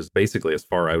IKEA, which is basically as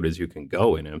far out as you can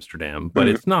go in Amsterdam. But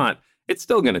it's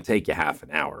still going to take you half an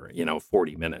hour,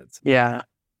 40 minutes. Yeah,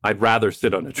 I'd rather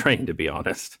sit on a train, to be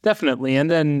honest. definitely.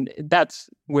 And then that's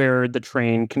where the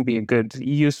train can be a good,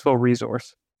 useful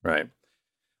resource. Right.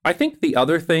 I think the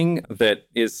other thing that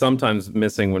is sometimes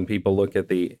missing when people look at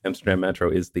the Amsterdam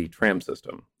Metro is the tram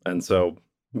system. And so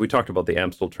we talked about the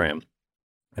Amstel tram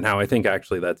and how I think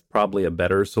actually that's probably a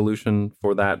better solution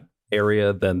for that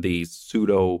area than the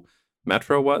pseudo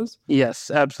metro was. Yes,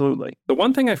 absolutely. The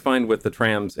one thing I find with the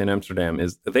trams in Amsterdam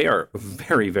is they are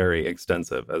very, very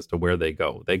extensive as to where they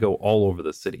go. They go all over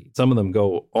the city. Some of them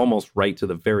go almost right to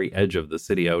the very edge of the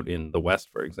city out in the west,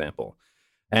 for example.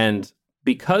 And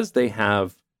because they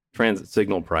have transit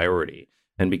signal priority,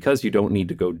 and because you don't need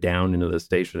to go down into the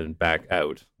station and back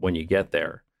out when you get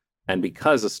there, and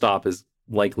because a stop is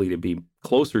likely to be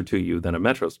closer to you than a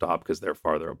metro stop because they're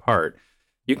farther apart,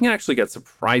 you can actually get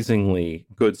surprisingly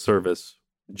good service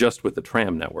just with the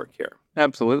tram network here.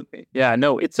 Absolutely. Yeah,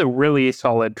 no, it's a really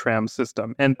solid tram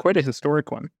system and quite a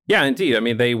historic one. Yeah, indeed. I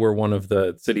mean, they were one of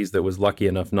the cities that was lucky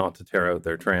enough not to tear out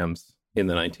their trams in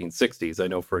the 1960s. I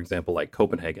know, for example, like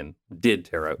Copenhagen did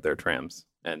tear out their trams.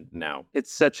 And now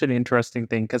It's such an interesting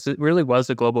thing because it really was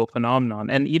a global phenomenon.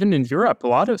 And even in Europe, a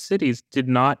lot of cities did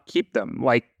not keep them.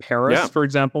 Like Paris, Yeah. for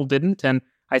example, didn't. And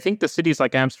I think the cities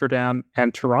like Amsterdam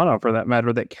and Toronto, for that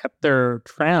matter, that kept their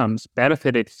trams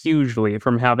benefited hugely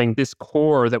from having this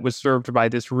core that was served by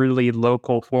this really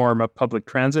local form of public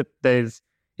transit that is,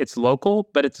 it's local,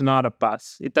 but it's not a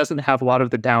bus. It doesn't have a lot of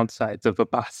the downsides of a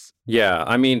bus. yeah,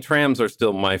 I mean, trams are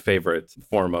still my favorite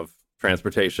form of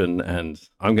transportation, and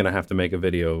I'm going to have to make a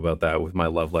video about that with my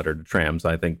love letter to trams.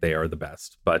 I think they are the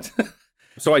best. But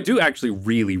so I do actually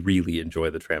really, really enjoy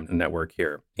the tram network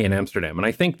here in Amsterdam. And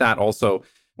I think that also,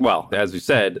 well, as you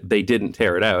said, they didn't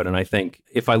tear it out. And I think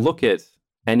if I look at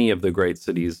any of the great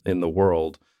cities in the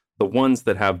world, the ones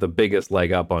that have the biggest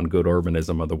leg up on good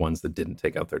urbanism are the ones that didn't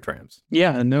take out their trams.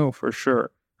 Yeah, no, for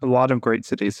sure. A lot of great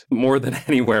cities. More than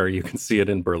anywhere, you can see it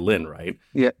in Berlin, right?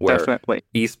 Yeah, Where definitely.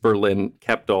 East Berlin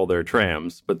kept all their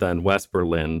trams, but then West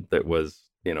Berlin, that was,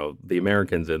 the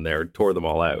Americans in there, tore them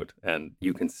all out. And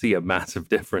you can see a massive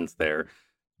difference there.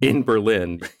 In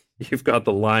Berlin, you've got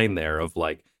the line there of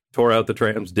like, tore out the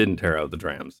trams, didn't tear out the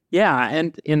trams. Yeah,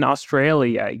 and in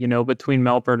Australia, between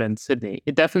Melbourne and Sydney,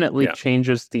 it definitely Yeah.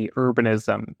 changes the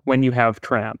urbanism when you have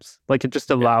trams. Like it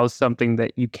just allows something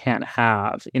that you can't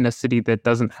have in a city that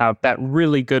doesn't have that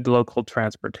really good local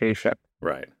transportation.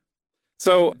 Right.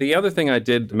 So the other thing I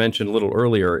did mention a little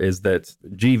earlier is that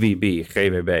GVB,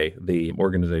 the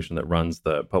organization that runs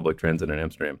the public transit in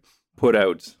Amsterdam, put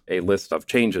out a list of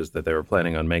changes that they were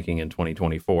planning on making in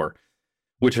 2024,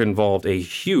 which involved a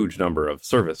huge number of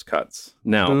service cuts.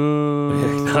 Now,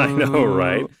 I know,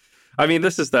 right? I mean,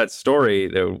 this is that story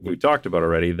that we talked about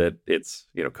already, that it's,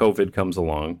 COVID comes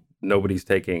along, nobody's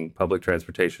taking public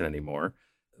transportation anymore.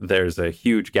 There's a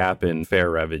huge gap in fare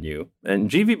revenue.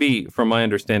 And GVB, from my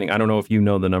understanding, I don't know if you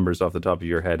know the numbers off the top of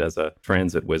your head as a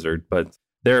transit wizard, but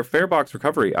their fare box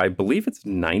recovery, I believe it's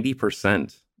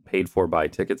 90% paid for by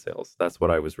ticket sales. That's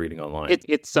what I was reading online.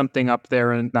 It's something up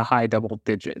there in the high double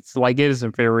digits. Like, it is a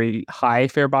very high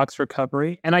fare box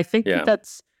recovery. And I think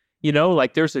that's,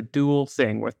 there's a dual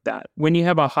thing with that. When you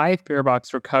have a high fare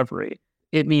box recovery,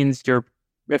 it means you're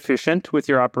efficient with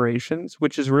your operations,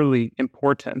 which is really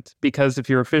important, because if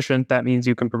you're efficient, that means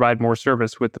you can provide more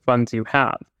service with the funds you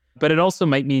have. But it also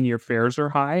might mean your fares are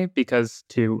high, because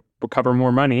to recover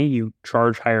more money, you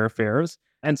charge higher fares.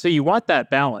 And so you want that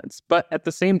balance. But at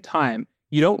the same time,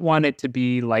 you don't want it to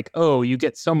be like, oh, you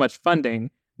get so much funding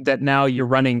that now you're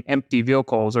running empty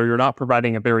vehicles or you're not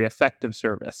providing a very effective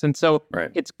service. And so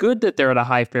It's good that they're at a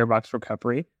high fare box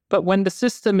recovery. But when the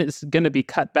system is going to be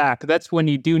cut back, that's when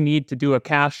you do need to do a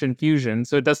cash infusion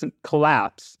so it doesn't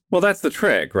collapse. Well, that's the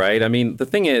trick, right? I mean, the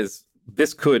thing is,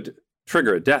 this could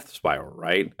trigger a death spiral,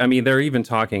 right? I mean, they're even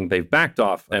talking, they've backed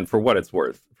off, and for what it's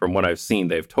worth, from what I've seen,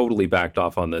 they've totally backed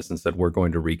off on this and said, we're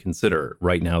going to reconsider.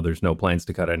 Right now, there's no plans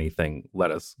to cut anything.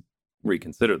 Let us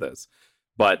reconsider this.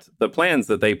 But the plans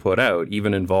that they put out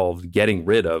even involved getting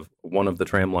rid of one of the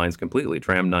tram lines completely.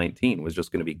 Tram 19 was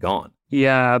just going to be gone.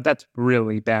 Yeah, that's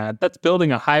really bad. That's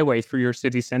building a highway through your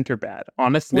city center bad.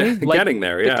 Honestly, getting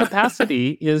there, the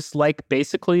capacity is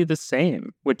basically the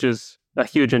same, which is a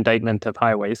huge indictment of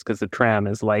highways, because the tram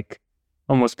is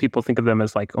almost, people think of them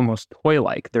as almost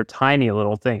toy-like. They're tiny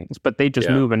little things, but they just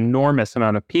move an enormous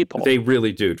amount of people. They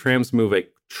really do. Trams move a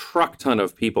truck ton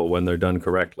of people when they're done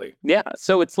correctly. Yeah,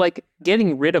 so it's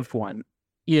getting rid of one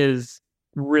is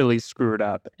really screwed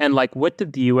up. And what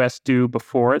did the US do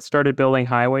before it started building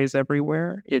highways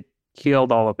everywhere? It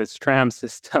killed all of its tram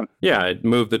system. Yeah, it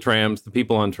moved the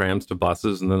people on trams to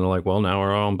buses, and then they're like, well, now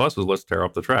we're all on buses, let's tear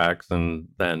up the tracks, and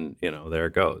then, there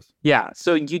it goes. Yeah,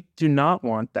 so you do not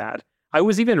want that. I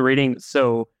was even reading,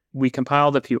 so we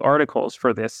compiled a few articles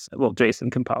for this. Well, Jason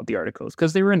compiled the articles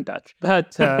because they were in Dutch.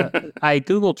 But I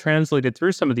Google translated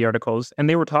through some of the articles, and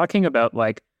they were talking about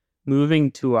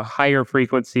moving to a higher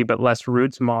frequency but less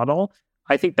routes model.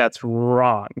 I think that's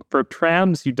wrong. For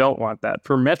trams, you don't want that.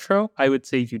 For metro, I would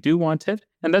say you do want it.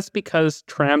 And that's because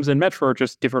trams and metro are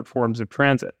just different forms of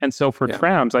transit. And so for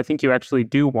trams, I think you actually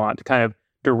do want kind of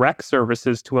direct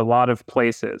services to a lot of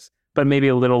places, but maybe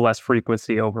a little less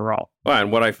frequency overall. Well,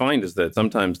 and what I find is that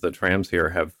sometimes the trams here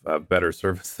have better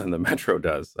service than the metro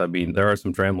does. I mean, there are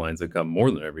some tram lines that come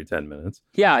more than every 10 minutes.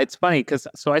 Yeah, it's funny because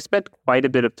I spent quite a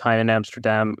bit of time in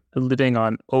Amsterdam living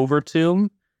on Overtoom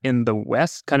in the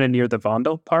west, kind of near the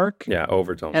Vondelpark. Yeah,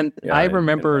 Overtoom. And I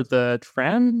remember the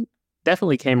tram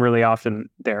definitely came really often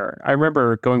there. I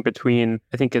remember going between,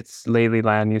 I think it's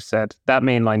Lelylaan, you said, that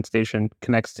mainline station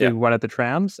connects to one of the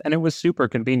trams, and it was super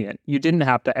convenient. You didn't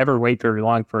have to ever wait very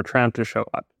long for a tram to show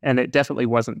up, and it definitely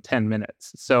wasn't 10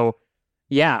 minutes. So,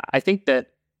 yeah, I think that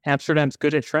Amsterdam's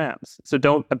good at trams, so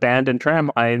don't abandon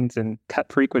tram lines and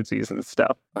cut frequencies and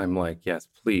stuff. I'm like, yes,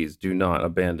 please do not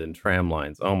abandon tram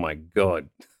lines. Oh my God.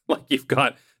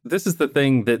 This is the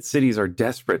thing that cities are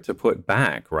desperate to put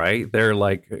back, right? They're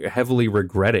heavily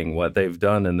regretting what they've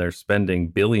done, and they're spending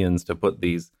billions to put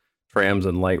these trams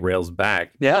and light rails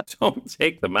back. Yeah. Don't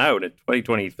take them out in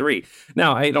 2023.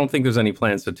 Now, I don't think there's any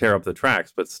plans to tear up the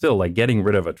tracks, but still, getting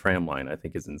rid of a tram line, I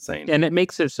think is insane. And it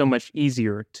makes it so much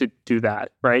easier to do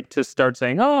that, right? To start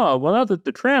saying, oh, well, now that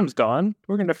the tram's gone,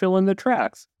 we're going to fill in the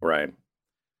tracks. Right.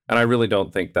 And I really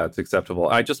don't think that's acceptable.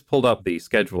 I just pulled up the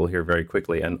schedule here very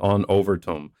quickly, and on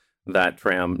Overtoom, that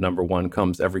tram number 1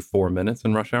 comes every 4 minutes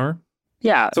in rush hour.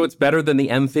 Yeah. So it's better than the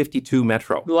M52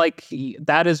 Metro.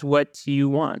 That is what you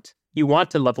want. You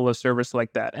want a level of service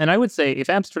like that. And I would say if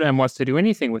Amsterdam wants to do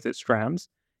anything with its trams,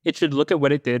 it should look at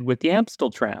what it did with the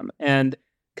Amstel tram and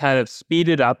kind of speed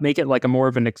it up, make it a more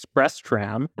of an express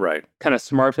tram. Right. Kind of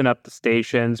smarten up the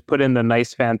stations, put in the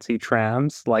nice fancy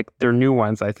trams, they're new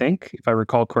ones, I think, if I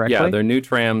recall correctly. Yeah, they're new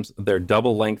trams. They're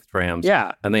double-length trams.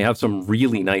 Yeah. And they have some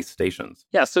really nice stations.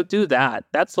 Yeah, so do that.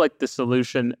 That's the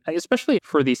solution, especially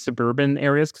for these suburban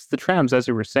areas, because the trams, as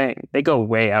you were saying, they go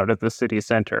way out of the city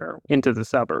center into the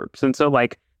suburbs. And so,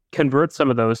 convert some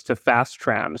of those to fast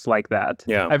trams like that.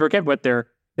 Yeah. I forget what they're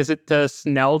Is it the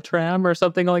Snell tram or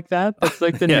something like that? That's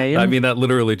like the Yeah, name. I mean, that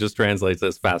literally just translates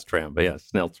as fast tram, but yeah,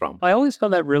 Snelltram. I always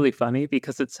found that really funny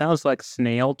because it sounds like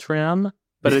snail tram,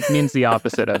 but it means the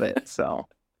opposite of it. So,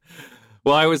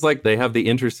 Well, I was like, they have the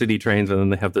intercity trains and then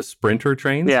they have the sprinter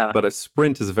trains. yeah. But a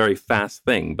sprint is a very fast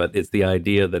thing, but it's the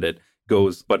idea that it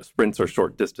goes, but sprints are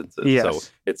short distances. Yes. So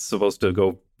it's supposed to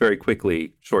go very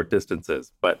quickly, short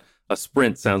distances. But a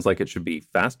sprint sounds like it should be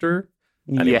faster.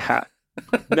 Anyway. Yeah.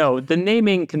 No, the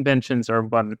naming conventions are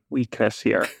one weakness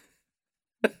here.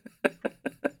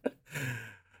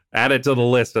 Add it to the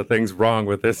list of things wrong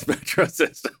with this metro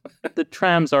system. The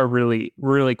trams are really,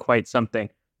 really quite something.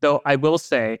 Though I will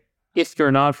say, if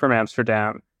you're not from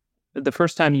Amsterdam, the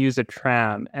first time you use a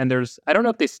tram, and I don't know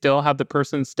if they still have the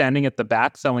person standing at the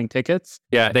back selling tickets.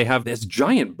 Yeah, they have this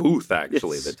giant booth,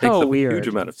 actually, It's that takes so up weird. a huge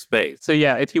amount of space. So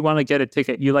yeah, if you want to get a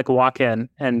ticket, you like walk in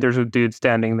and there's a dude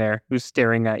standing there who's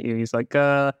staring at you. He's like,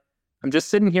 I'm just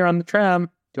sitting here on the tram.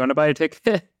 Do you want to buy a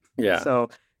ticket? Yeah. So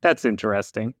that's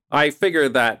interesting. I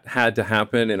figured that had to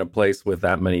happen in a place with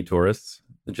that many tourists,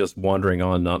 just wandering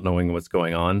on, not knowing what's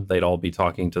going on. They'd all be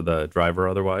talking to the driver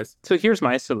otherwise. So here's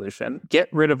my solution. Get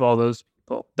rid of all those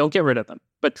people. Don't get rid of them,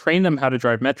 but train them how to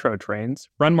drive metro trains,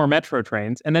 run more metro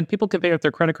trains, and then people can pay with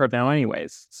their credit card now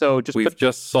anyways. So We've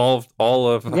just solved all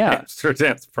of Yeah.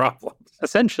 Amsterdam's problems.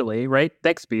 essentially, right?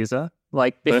 Thanks, Visa.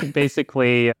 Like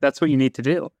basically, that's what you need to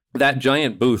do. That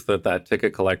giant booth that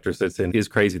ticket collector sits in is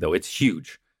crazy, though. It's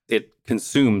huge. It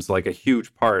consumes like a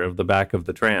huge part of the back of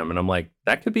the tram. And I'm like,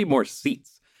 that could be more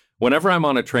seats. Whenever I'm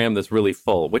on a tram that's really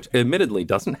full, which admittedly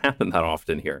doesn't happen that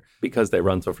often here because they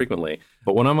run so frequently.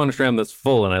 But when I'm on a tram that's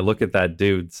full and I look at that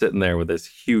dude sitting there with this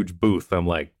huge booth, I'm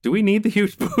like, do we need the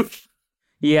huge booth?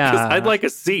 Yeah. I'd like a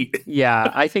seat.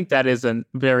 Yeah, I think that is a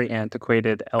very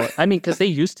antiquated. I mean, because they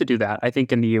used to do that. I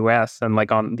think in the U.S. and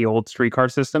like on the old streetcar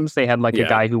systems, they had like a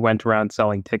guy who went around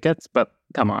selling tickets. But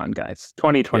come on, guys,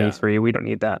 2023, we don't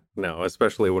need that. No,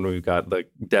 especially when we've got the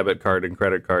debit card and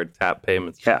credit card tap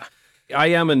payments. Yeah. I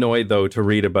am annoyed, though, to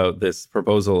read about this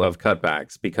proposal of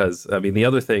cutbacks because, I mean, the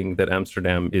other thing that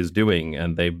Amsterdam is doing,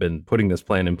 and they've been putting this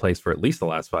plan in place for at least the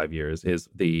last 5 years, is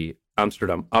the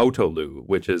Amsterdam Autolu,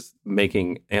 which is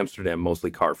making Amsterdam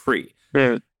mostly car-free.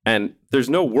 Yeah. And there's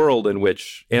no world in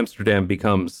which Amsterdam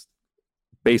becomes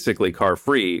basically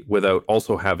car-free without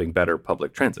also having better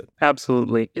public transit.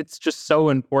 Absolutely. It's just so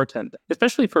important,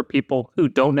 especially for people who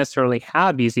don't necessarily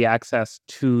have easy access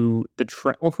to the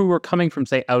train or who are coming from,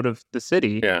 say, out of the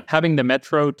city. Yeah. Having the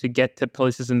metro to get to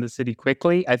places in the city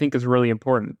quickly, I think is really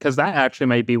important because that actually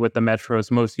might be what the metro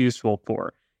is most useful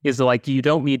for, is like you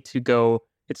don't need to go,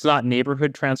 it's not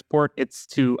neighborhood transport, it's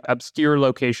to obscure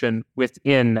location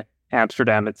within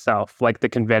Amsterdam itself, like the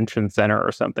convention center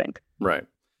or something. Right.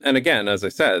 And again, as I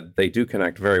said, they do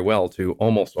connect very well to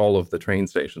almost all of the train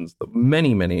stations, the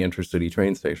many, many intercity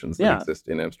train stations that exist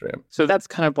in Amsterdam. So that's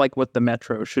kind of like what the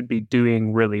metro should be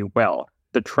doing really well.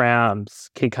 The trams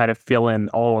can kind of fill in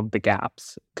all of the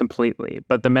gaps completely,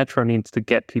 but the metro needs to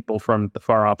get people from the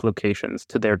far off locations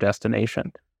to their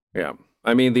destination. Yeah.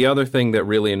 I mean, the other thing that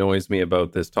really annoys me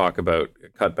about this talk about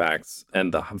cutbacks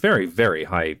and the very, very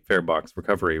high fare box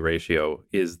recovery ratio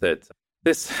is that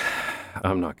this,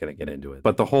 I'm not going to get into it,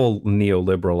 but the whole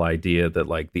neoliberal idea that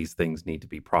like these things need to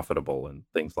be profitable and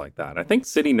things like that. I think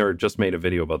City Nerd just made a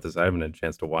video about this. I haven't had a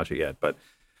chance to watch it yet, but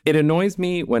it annoys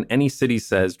me when any city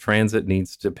says transit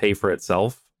needs to pay for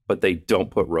itself, but they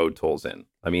don't put road tolls in.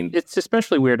 I mean, it's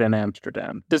especially weird in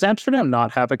Amsterdam. Does Amsterdam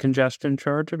not have a congestion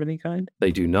charge of any kind?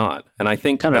 They do not. And I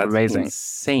think kind of that's amazing.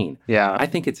 Insane. Yeah. I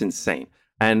think it's insane.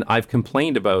 And I've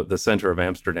complained about the center of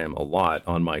Amsterdam a lot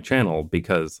on my channel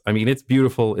because, I mean, it's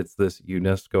beautiful. It's this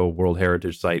UNESCO World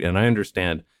Heritage Site. And I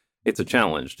understand it's a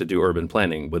challenge to do urban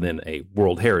planning within a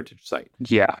World Heritage Site.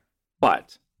 Yeah.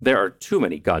 But there are too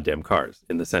many goddamn cars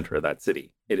in the center of that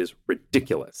city. It is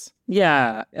ridiculous.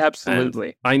 Yeah, absolutely.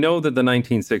 And I know that the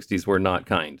 1960s were not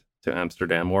kind to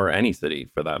Amsterdam or any city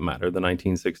for that matter. The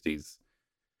 1960s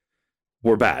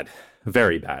were bad,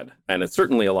 very bad. And it's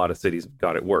certainly a lot of cities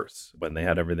got it worse when they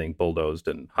had everything bulldozed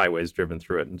and highways driven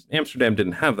through it. And Amsterdam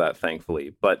didn't have that,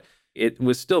 thankfully, but it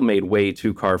was still made way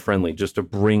too car friendly just to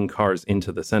bring cars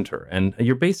into the center. And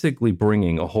you're basically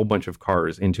bringing a whole bunch of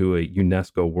cars into a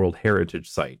UNESCO World Heritage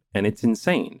Site. And it's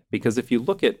insane because if you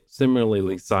look at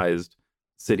similarly sized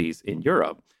cities in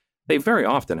Europe, they very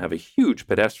often have a huge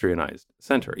pedestrianized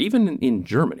center, even in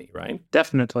Germany, right?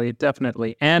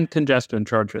 Definitely. And congestion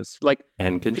charges. Like,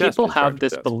 and congestion people have charges,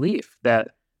 this yes. belief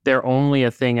that they're only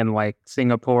a thing in like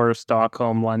Singapore,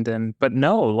 Stockholm, London. But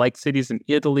no, like cities in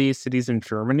Italy, cities in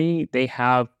Germany, they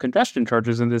have congestion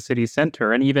charges in the city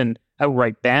center and even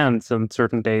outright bans on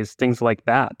certain days, things like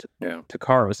that to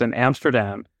cars. And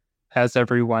Amsterdam, as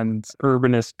everyone's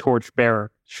urbanist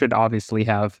torchbearer, should obviously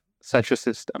have such a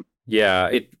system. Yeah,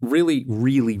 it really,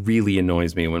 really, really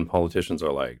annoys me when politicians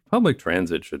are like, public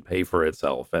transit should pay for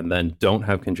itself and then don't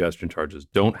have congestion charges,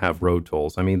 don't have road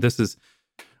tolls. I mean, this is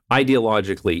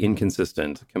ideologically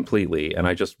inconsistent completely. And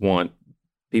I just want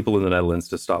people in the Netherlands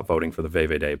to stop voting for the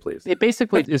VVD, please. It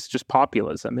basically is just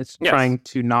populism. It's trying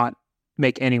to not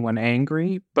make anyone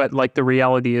angry, but like the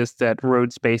reality is that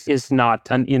road space is not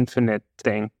an infinite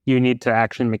thing. You need to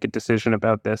actually make a decision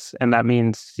about this, and that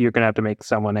means you're going to have to make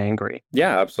someone angry.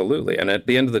 Yeah, absolutely. And at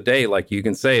the end of the day, like you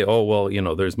can say, oh,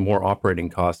 well, there's more operating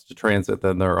costs to transit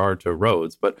than there are to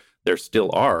roads, but there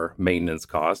still are maintenance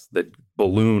costs that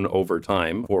balloon over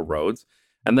time for roads.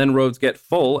 And then roads get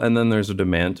full, and then there's a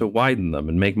demand to widen them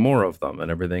and make more of them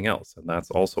and everything else. And that's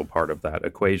also part of that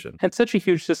equation. And such a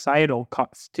huge societal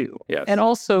cost, too. Yes. And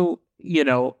also,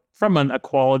 from an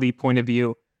equality point of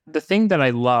view, the thing that I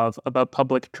love about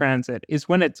public transit is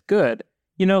when it's good,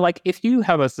 like if you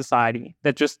have a society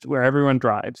that just where everyone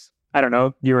drives, I don't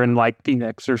know, you're in like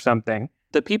Phoenix or something,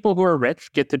 the people who are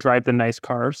rich get to drive the nice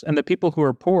cars, and the people who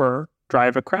are poor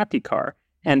drive a crappy car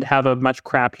and have a much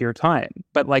crappier time.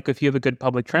 But like if you have a good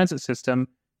public transit system,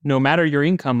 no matter your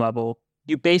income level,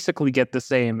 you basically get the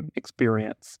same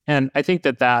experience. And I think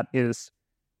that is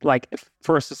like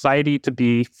for a society to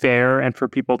be fair and for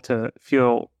people to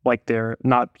feel like they're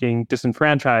not being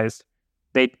disenfranchised,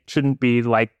 they shouldn't be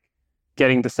like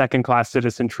getting the second-class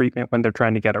citizen treatment when they're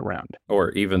trying to get around.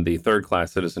 Or even the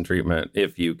third-class citizen treatment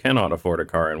if you cannot afford a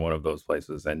car in one of those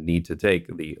places and need to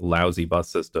take the lousy bus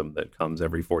system that comes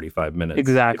every 45 minutes.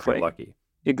 Exactly. If you're lucky.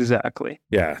 Exactly.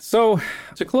 Yeah. So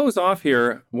to close off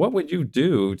here, what would you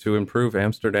do to improve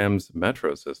Amsterdam's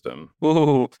metro system?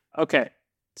 Ooh, okay.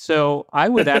 So I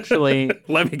would actually...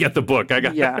 Let me get the book.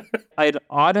 I'd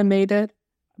automate it,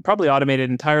 probably automate it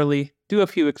entirely, do a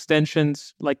few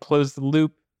extensions, like close the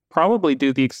loop, probably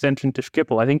do the extension to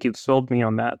Schiphol. I think you've sold me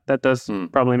on that. That does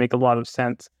probably make a lot of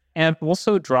sense. And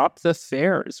also drop the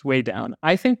fares way down.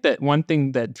 I think that one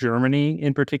thing that Germany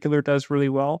in particular does really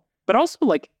well, but also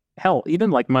like, hell,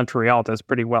 even like Montreal does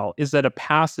pretty well, is that a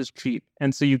pass is cheap.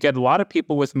 And so you get a lot of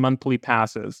people with monthly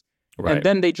passes. Right. And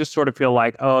then they just sort of feel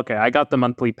like, oh, okay, I got the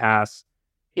monthly pass.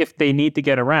 If they need to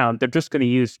get around, they're just going to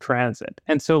use transit.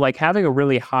 And so like having a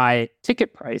really high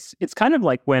ticket price, it's kind of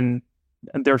like when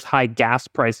there's high gas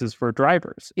prices for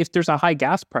drivers. If there's a high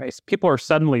gas price, people are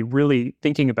suddenly really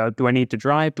thinking about, do I need to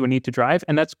drive? Do I need to drive?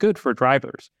 And that's good for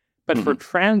drivers. But for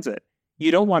transit, you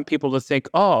don't want people to think,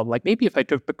 oh, like maybe if I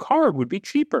took the car, it would be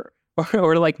cheaper.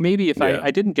 Or like maybe if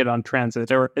I didn't get on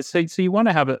transit. Or so you want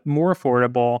to have it more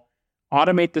affordable,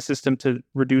 automate the system to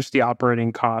reduce the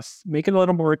operating costs, make it a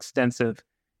little more extensive,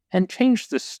 and change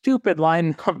the stupid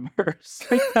line numbers.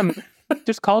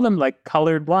 Just call them like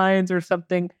colored lines or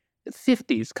something.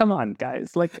 50s, come on,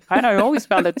 guys. Like, I always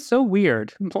found that so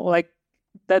weird. Like,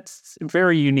 that's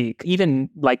very unique. Even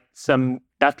like some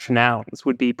Dutch nouns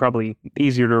would be probably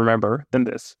easier to remember than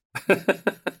this.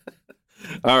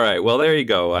 All right. Well, there you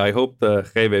go. I hope the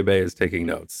GVB is taking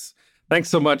notes. Thanks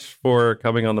so much for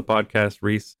coming on the podcast,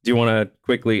 Reese. Do you want to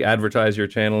quickly advertise your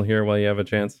channel here while you have a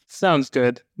chance? Sounds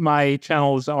good. My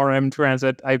channel is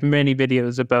RMTransit. I have many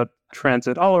videos about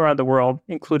transit all around the world,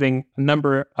 including a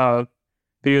number of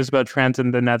videos about transit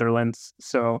in the Netherlands.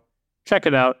 So check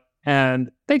it out.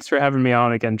 And thanks for having me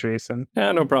on again, Jason.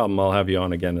 Yeah, no problem. I'll have you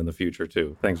on again in the future,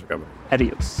 too. Thanks for coming.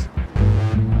 Adios.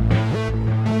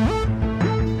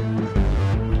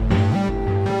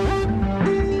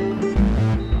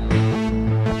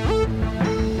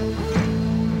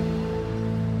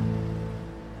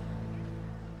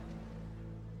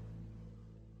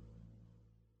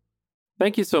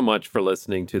 Thank you so much for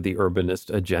listening to the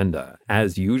Urbanist Agenda.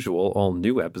 As usual, all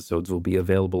new episodes will be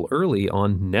available early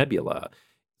on Nebula.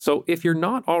 So if you're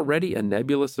not already a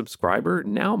Nebula subscriber,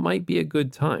 now might be a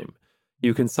good time.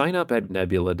 You can sign up at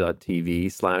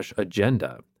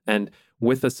nebula.tv/agenda. And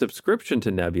with a subscription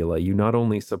to Nebula, you not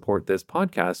only support this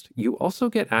podcast, you also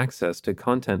get access to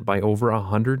content by over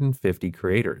 150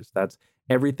 creators. That's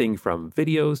everything from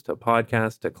videos to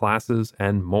podcasts to classes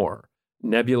and more.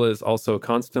 Nebula is also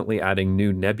constantly adding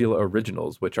new Nebula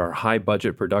originals, which are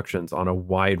high-budget productions on a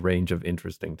wide range of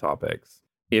interesting topics.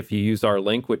 If you use our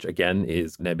link, which again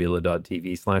is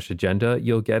nebula.tv/agenda,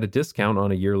 you'll get a discount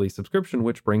on a yearly subscription,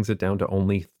 which brings it down to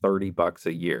only $30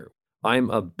 a year. I'm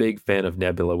a big fan of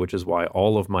Nebula, which is why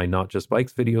all of my Not Just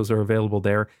Bikes videos are available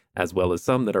there, as well as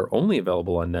some that are only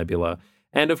available on Nebula.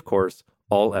 and of course,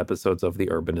 all episodes of The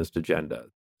Urbanist Agenda.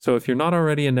 So if you're not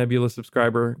already a Nebula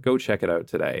subscriber, go check it out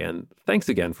today, and thanks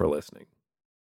again for listening.